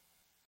 Now,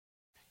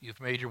 you've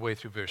made your way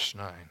through verse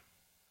 9.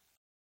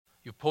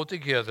 You've pulled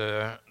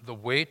together the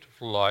weight of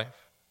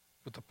life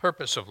with the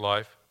purpose of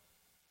life.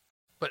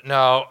 But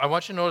now, I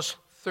want you to notice,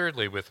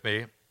 thirdly with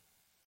me,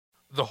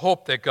 the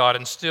hope that God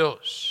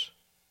instills.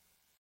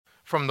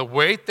 From the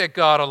weight that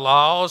God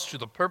allows to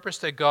the purpose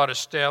that God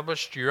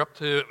established, you're up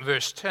to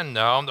verse 10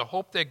 now, and the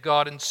hope that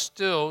God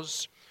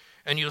instills,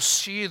 and you'll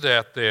see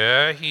that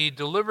there. He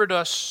delivered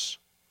us,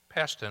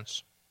 past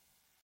tense,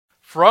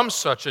 from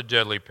such a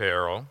deadly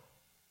peril,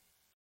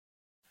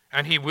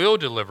 and he will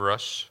deliver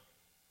us,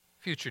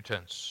 future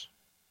tense.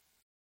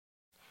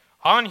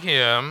 On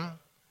him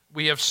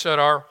we have set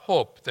our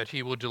hope that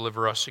he will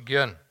deliver us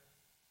again.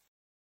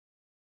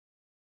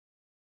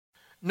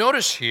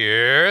 Notice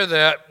here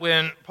that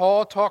when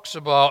Paul talks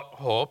about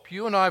hope,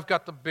 you and I have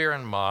got to bear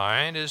in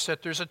mind is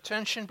that there's a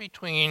tension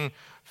between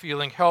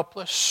feeling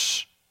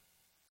helpless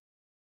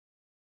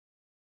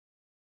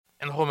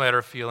and the whole matter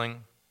of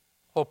feeling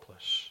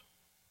hopeless.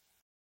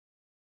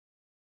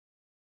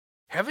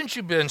 Haven't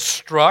you been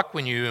struck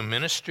when you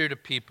minister to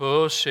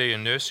people, say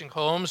in nursing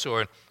homes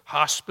or in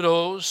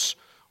hospitals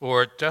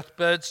or at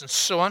deathbeds and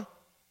so on,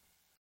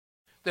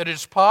 that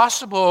it's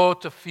possible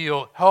to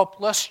feel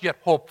helpless yet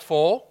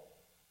hopeful?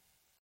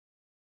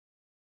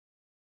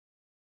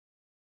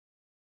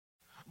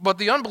 But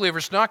the unbeliever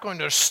is not going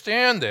to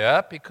understand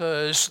that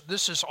because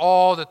this is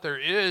all that there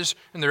is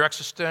in their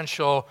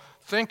existential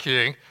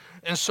thinking.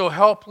 And so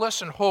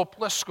helpless and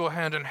hopeless go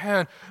hand in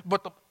hand.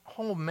 But the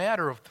whole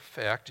matter of the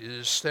fact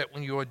is that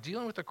when you are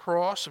dealing with the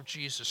cross of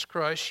Jesus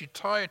Christ, you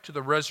tie it to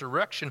the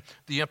resurrection,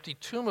 the empty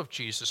tomb of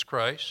Jesus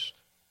Christ.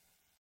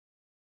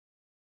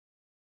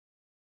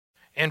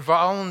 And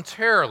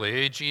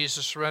voluntarily,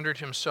 Jesus rendered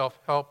himself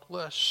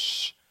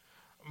helpless.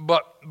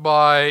 But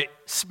by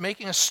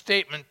making a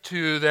statement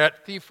to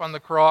that thief on the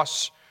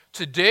cross,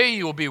 today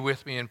you will be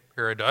with me in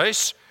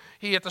paradise,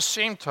 he at the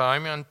same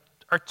time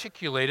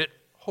articulated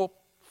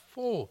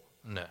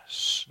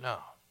hopefulness.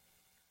 Now,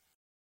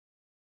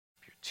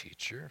 if you're a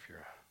teacher, if you're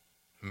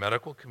a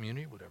medical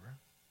community, whatever,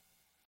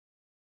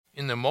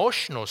 in the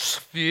emotional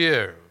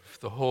sphere of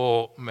the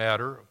whole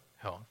matter of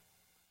health,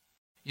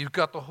 you've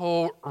got the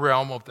whole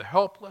realm of the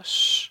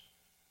helpless.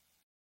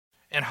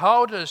 And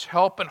how does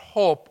help and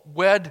hope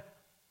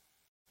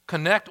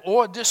connect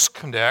or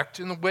disconnect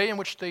in the way in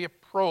which they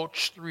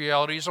approach the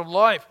realities of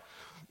life?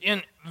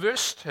 In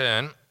verse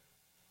 10,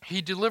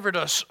 he delivered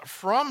us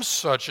from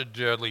such a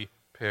deadly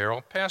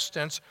peril. Past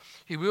tense,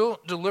 he will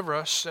deliver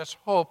us, that's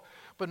hope.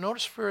 But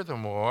notice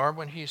furthermore,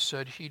 when he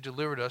said he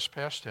delivered us,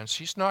 past tense,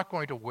 he's not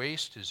going to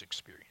waste his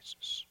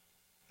experiences.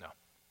 No.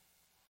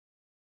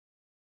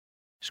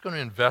 He's going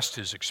to invest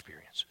his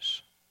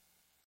experiences.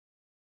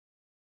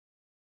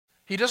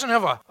 He doesn't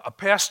have a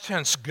past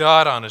tense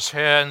God on his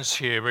hands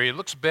here where he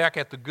looks back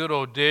at the good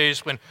old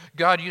days when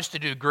God used to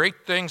do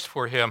great things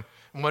for him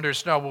and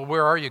wonders now, well,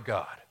 where are you,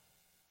 God?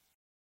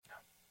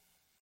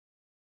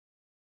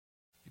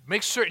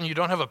 Make certain you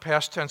don't have a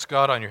past tense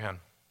God on your hand.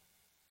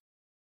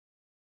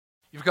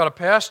 You've got a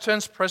past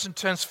tense, present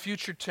tense,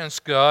 future tense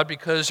God,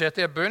 because at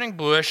that burning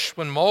bush,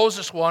 when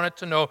Moses wanted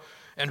to know,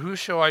 and who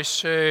shall I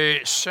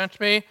say sent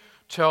me?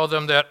 Tell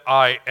them that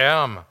I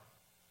am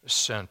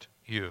sent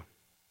you,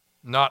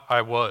 not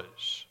I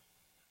was.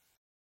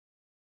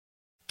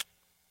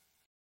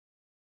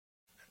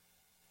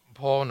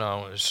 Paul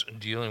now is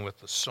dealing with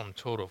the sum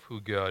total of who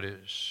God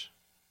is.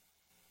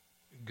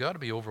 You've got to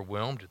be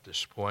overwhelmed at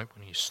this point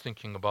when he's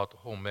thinking about the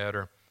whole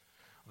matter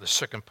of the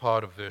second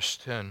part of verse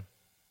 10.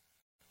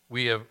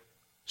 We have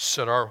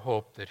set our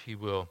hope that he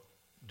will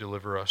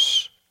deliver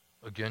us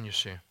again, you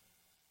see.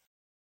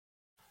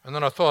 And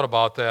then I thought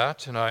about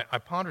that, and I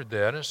pondered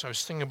that as I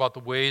was thinking about the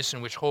ways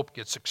in which hope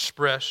gets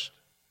expressed.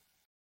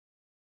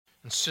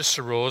 In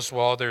Cicero's,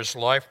 while there's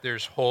life,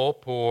 there's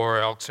hope, or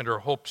Alexander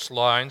Hope's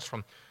lines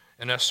from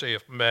an essay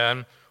of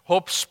man,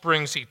 hope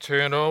springs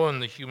eternal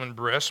in the human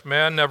breast.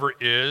 Man never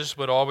is,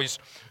 but always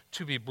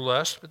to be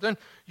blessed. But then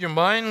your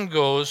mind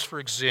goes, for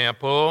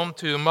example,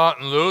 to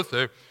Martin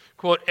Luther,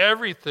 quote,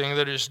 everything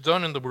that is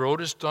done in the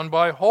world is done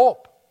by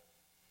hope,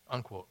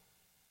 unquote.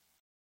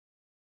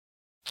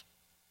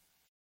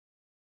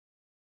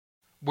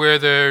 Where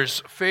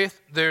there's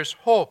faith, there's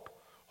hope.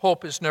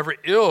 Hope is never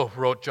ill,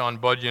 wrote John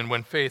Bunyan,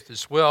 when faith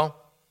is well.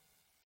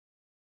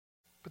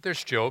 But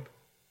there's Job.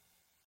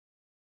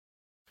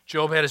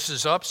 Job has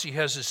his ups, he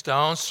has his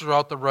downs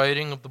throughout the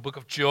writing of the book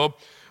of Job.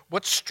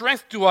 What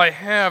strength do I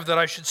have that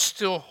I should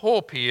still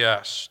hope, he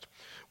asked.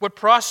 What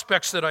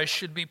prospects that I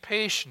should be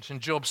patient, in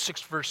Job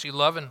 6, verse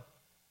 11.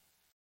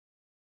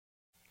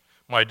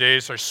 My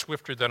days are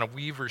swifter than a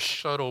weaver's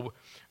shuttle,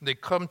 and they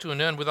come to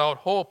an end without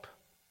hope,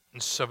 in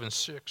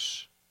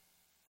 7:6.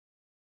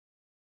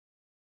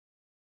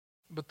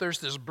 But there's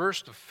this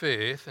burst of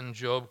faith, and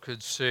Job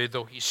could say,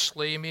 though he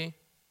slay me,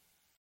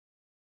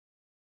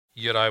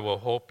 yet I will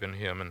hope in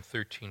him, in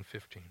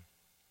 13:15.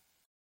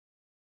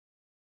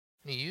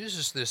 He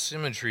uses this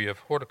imagery of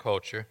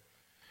horticulture.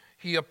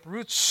 He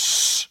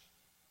uproots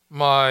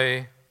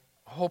my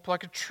hope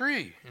like a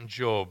tree, in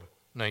Job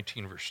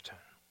 19, verse 10.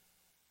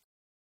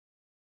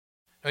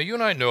 Now, you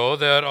and I know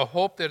that a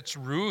hope that's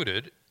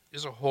rooted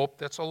is a hope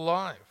that's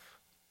alive.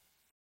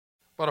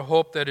 But a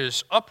hope that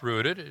is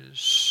uprooted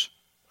is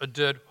a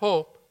dead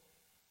hope.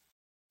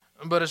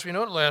 But as we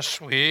noted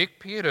last week,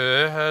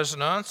 Peter has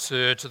an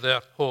answer to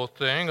that whole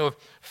thing of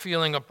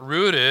feeling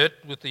uprooted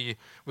with the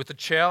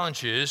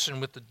challenges and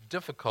with the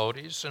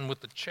difficulties and with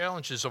the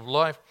challenges of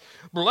life.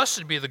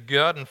 Blessed be the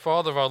God and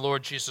Father of our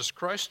Lord Jesus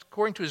Christ.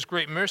 According to his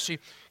great mercy,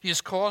 he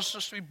has caused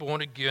us to be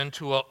born again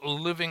to a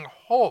living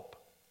hope.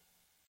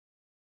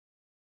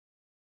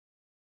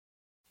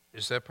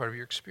 Is that part of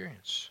your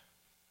experience?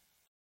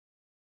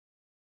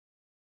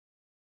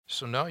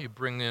 So now you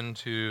bring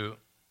into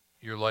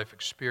your life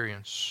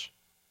experience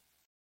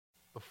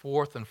the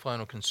fourth and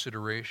final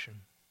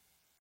consideration.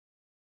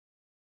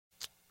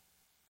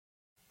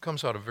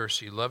 comes out of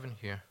verse 11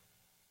 here.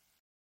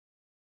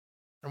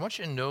 I want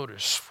you to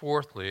notice,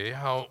 fourthly,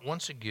 how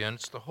once again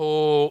it's the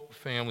whole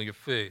family of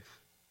faith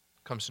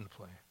comes into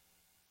play.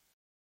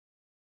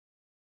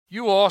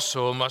 You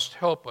also must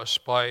help us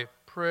by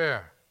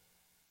prayer,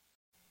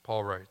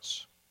 Paul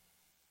writes,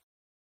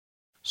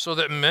 so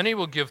that many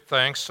will give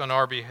thanks on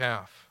our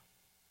behalf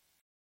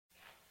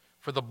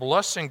for the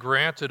blessing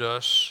granted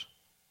us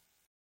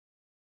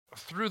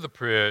through the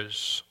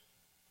prayers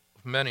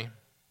of many.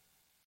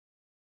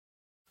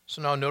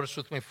 So now notice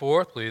with me,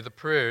 fourthly, the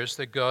prayers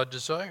that God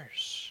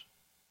desires.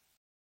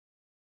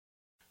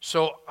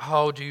 So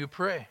how do you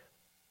pray?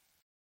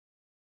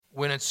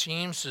 When it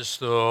seems as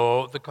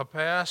though the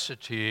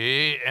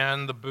capacity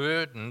and the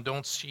burden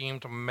don't seem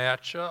to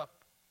match up.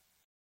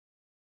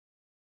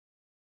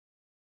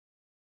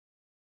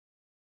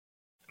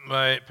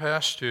 My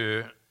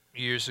pastor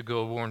years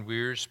ago, Warren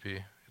Wearsby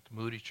at the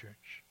Moody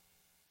Church,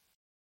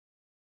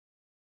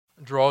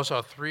 draws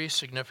out three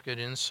significant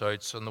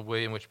insights on the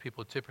way in which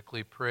people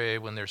typically pray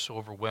when they're so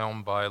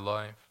overwhelmed by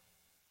life.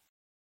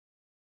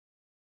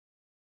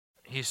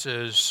 He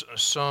says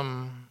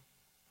some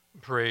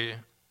pray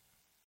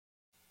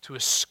to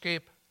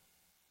escape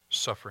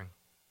suffering,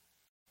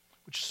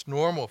 which is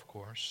normal, of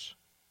course.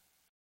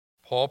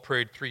 Paul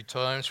prayed 3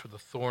 times for the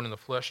thorn in the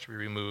flesh to be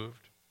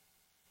removed.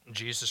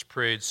 Jesus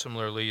prayed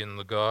similarly in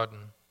the garden.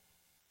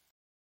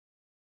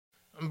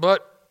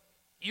 But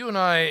you and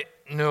I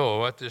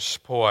know at this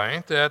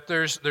point that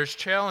there's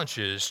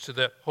challenges to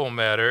that whole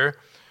matter,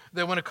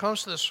 that when it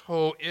comes to this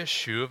whole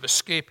issue of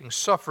escaping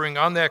suffering,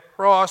 on that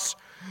cross,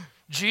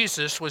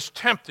 Jesus was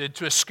tempted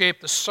to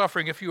escape the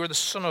suffering. If you are the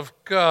Son of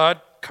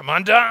God, come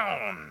on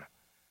down.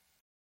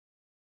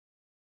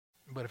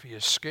 But if he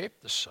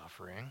escaped the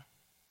suffering,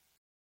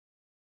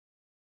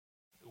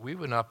 we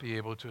would not be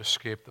able to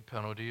escape the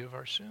penalty of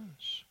our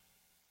sins.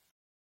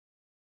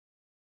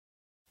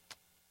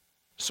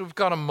 So we've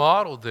got a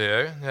model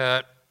there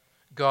that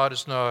God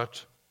is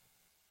not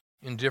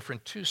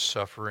indifferent to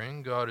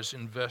suffering. God is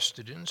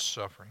invested in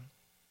suffering.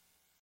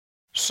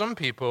 Some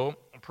people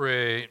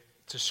pray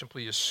to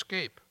simply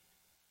escape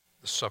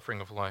the suffering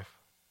of life.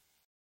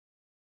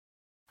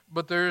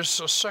 But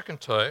there's a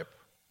second type.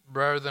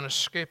 Rather than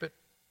escape it,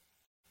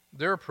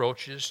 their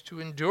approach is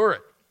to endure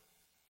it.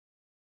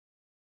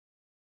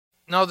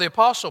 Now, the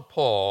Apostle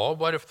Paul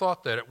might have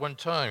thought that at one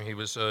time. He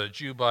was a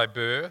Jew by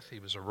birth. He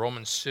was a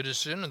Roman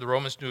citizen, and the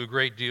Romans knew a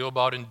great deal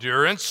about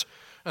endurance,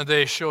 and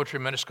they showed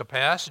tremendous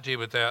capacity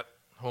with that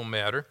whole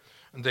matter.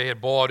 And they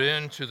had bought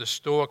into the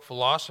Stoic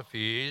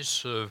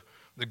philosophies of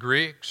the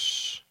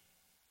Greeks.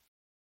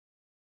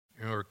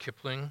 You remember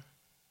Kipling?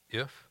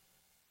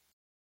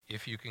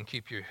 If you can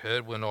keep your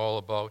head when all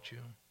about you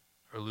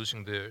are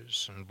losing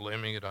theirs and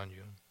blaming it on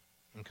you,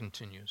 and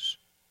continues.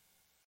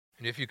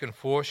 And if you can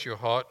force your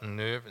heart and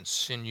nerve and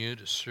sinew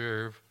to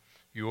serve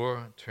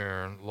your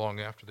turn long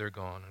after they're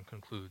gone, and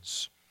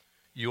concludes,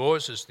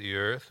 yours is the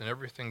earth and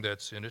everything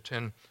that's in it,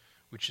 and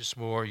which is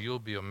more, you'll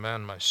be a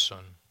man, my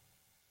son.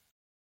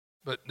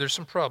 But there's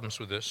some problems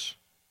with this.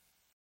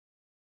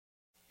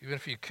 Even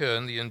if you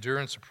can, the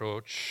endurance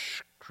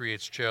approach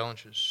creates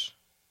challenges.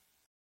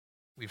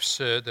 We've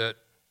said that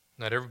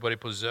not everybody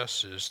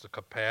possesses the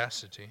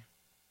capacity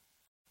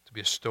to be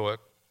a Stoic.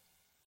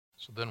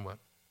 So then what?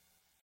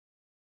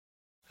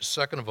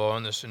 Second of all,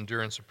 in this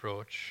endurance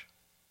approach,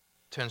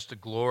 tends to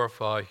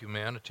glorify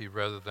humanity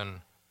rather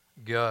than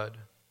God.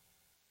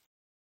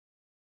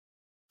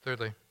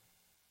 Thirdly,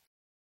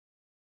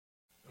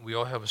 we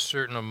all have a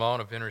certain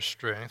amount of inner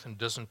strength, and it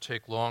doesn't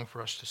take long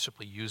for us to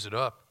simply use it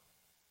up.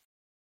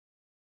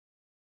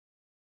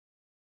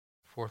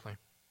 Fourthly,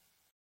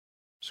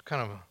 it's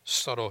kind of a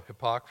subtle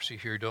hypocrisy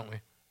here, don't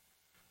we?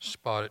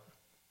 Spot it.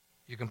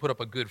 You can put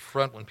up a good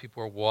front when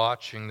people are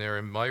watching. They're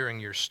admiring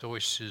your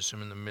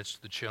stoicism in the midst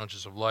of the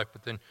challenges of life,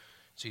 but then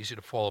it's easy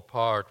to fall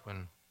apart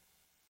when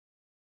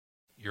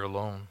you're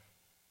alone.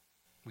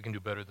 We can do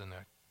better than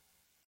that.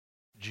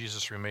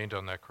 Jesus remained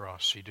on that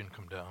cross. He didn't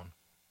come down.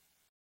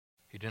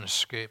 He didn't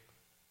escape.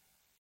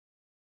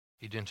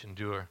 He didn't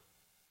endure.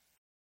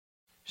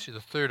 See, the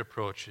third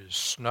approach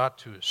is not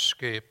to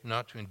escape,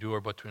 not to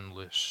endure, but to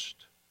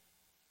enlist,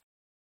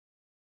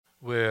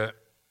 where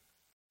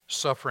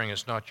suffering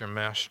is not your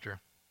master.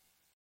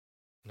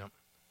 No,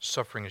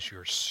 suffering is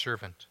your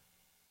servant.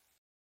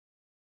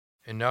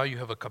 And now you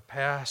have a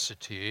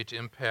capacity to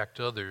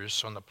impact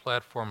others on the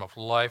platform of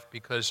life,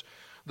 because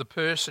the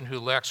person who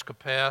lacks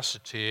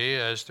capacity,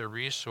 as their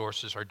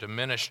resources are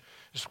diminished,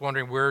 is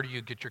wondering, where do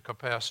you get your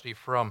capacity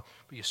from?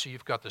 But you see,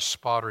 you've got this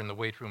spotter in the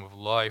weight room of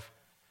life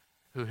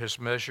who has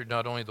measured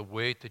not only the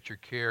weight that you're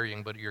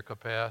carrying, but your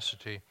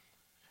capacity.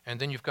 And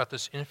then you've got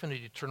this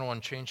infinite, eternal,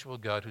 unchangeable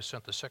God who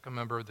sent the second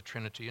member of the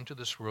Trinity into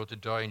this world to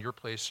die in your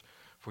place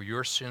for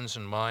your sins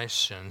and my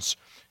sins.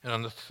 And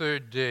on the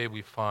third day,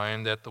 we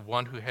find that the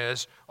one who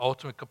has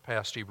ultimate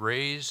capacity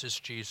raises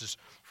Jesus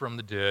from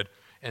the dead,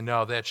 and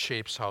now that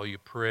shapes how you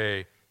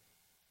pray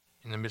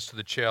in the midst of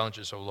the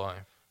challenges of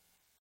life.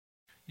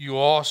 You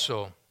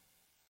also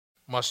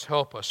must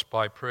help us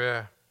by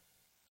prayer,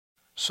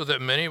 so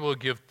that many will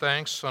give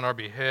thanks on our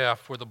behalf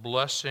for the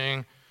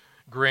blessing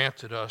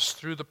granted us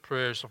through the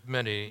prayers of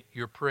many.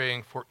 You're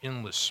praying for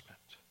enlistment,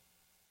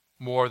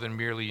 more than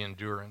merely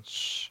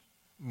endurance,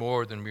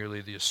 more than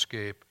merely the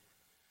escape.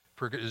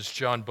 For as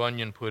John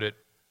Bunyan put it,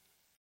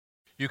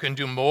 you can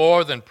do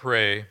more than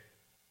pray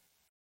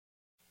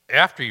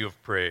after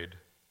you've prayed,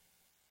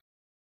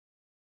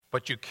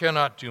 but you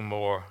cannot do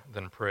more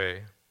than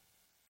pray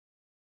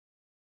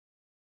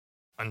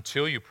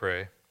until you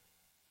pray,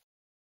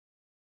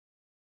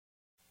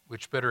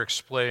 which better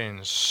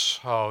explains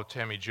how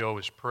Tammy Jo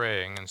is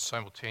praying and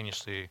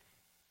simultaneously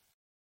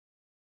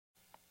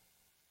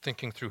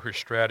thinking through her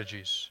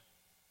strategies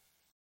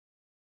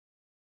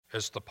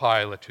as the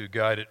pilot who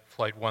guided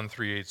Flight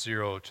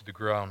 1380 to the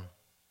ground.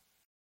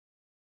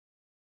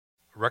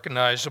 A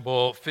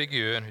recognizable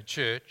figure in her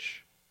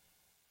church,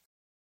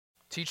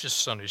 teaches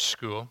Sunday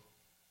school,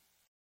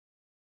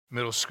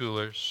 middle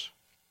schoolers,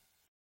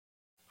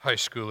 high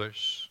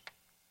schoolers,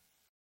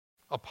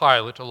 a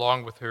pilot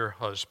along with her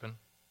husband.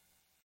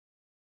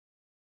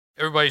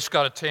 Everybody's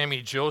got a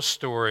Tammy Jo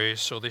story,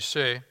 so they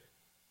say.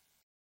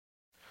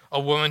 A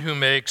woman who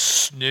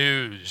makes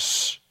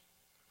news,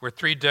 where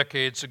 3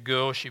 decades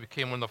ago she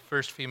became one of the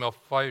first female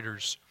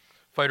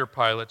fighter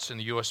pilots in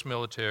the U.S.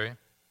 military,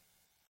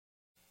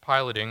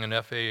 piloting an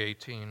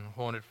FA-18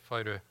 Hornet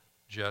fighter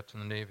jet in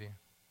the Navy.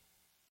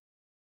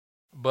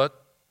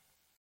 But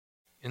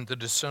in the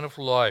descent of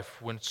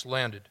life, when it's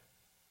landed,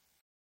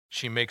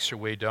 she makes her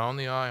way down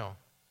the aisle,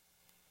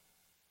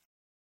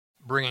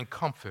 bringing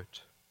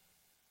comfort,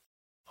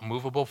 a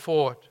movable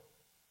fort.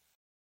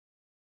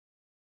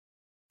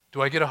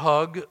 Do I get a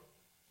hug?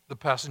 The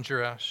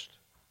passenger asked.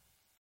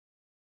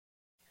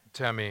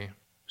 Tammy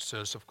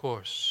says, of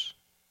course.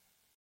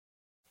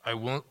 I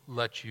won't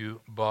let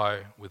you by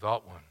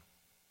without one.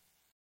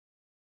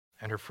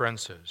 And her friend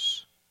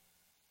says,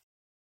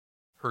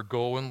 her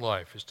goal in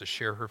life is to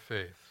share her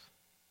faith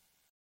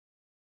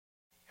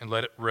and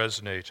let it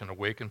resonate and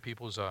awaken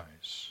people's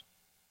eyes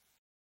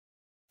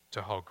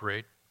to how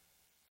great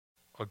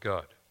a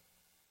God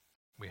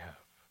we have.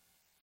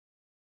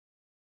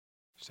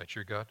 Is that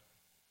your God?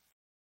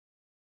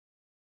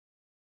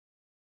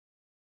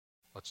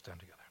 Let's stand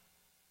together.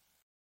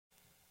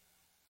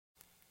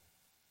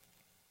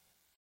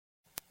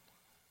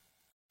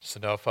 So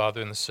now,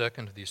 Father, in the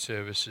second of these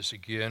services,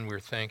 again, we're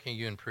thanking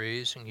you and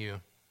praising you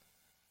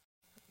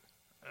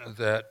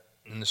that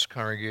in this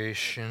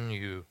congregation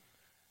you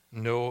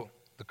know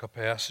the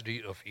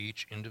capacity of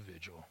each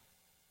individual.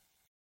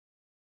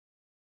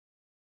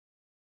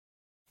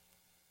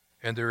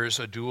 And there is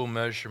a dual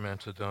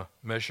measurement, the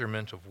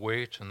measurement of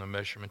weight and the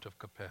measurement of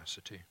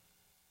capacity.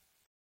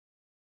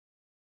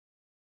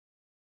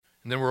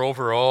 And then we're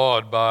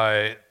overawed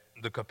by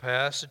the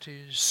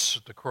capacities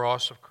at the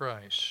cross of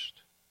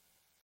Christ,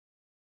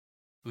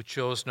 who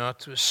chose not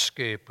to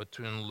escape but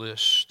to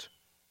enlist,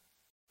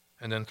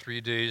 and then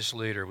 3 days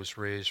later was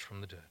raised from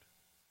the dead,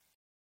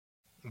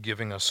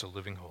 giving us a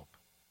living hope.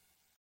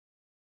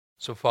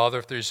 So, Father,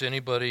 if there's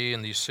anybody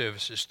in these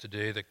services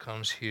today that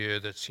comes here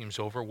that seems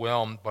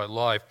overwhelmed by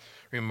life,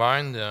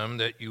 remind them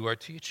that you are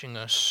teaching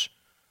us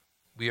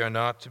we are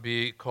not to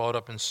be caught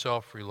up in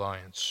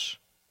self-reliance.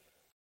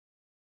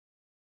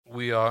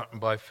 We are,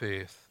 by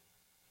faith,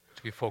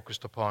 to be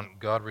focused upon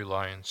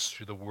God-reliance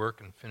through the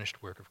work and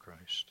finished work of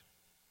Christ.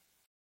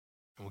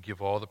 And we'll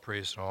give all the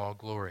praise and all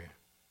glory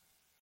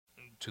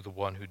to the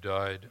one who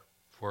died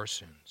for our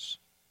sins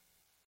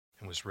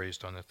and was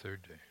raised on the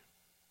third day.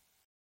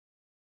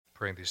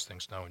 Praying these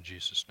things now in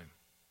Jesus' name.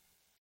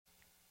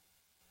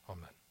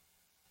 Amen.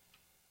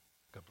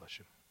 God bless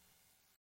you.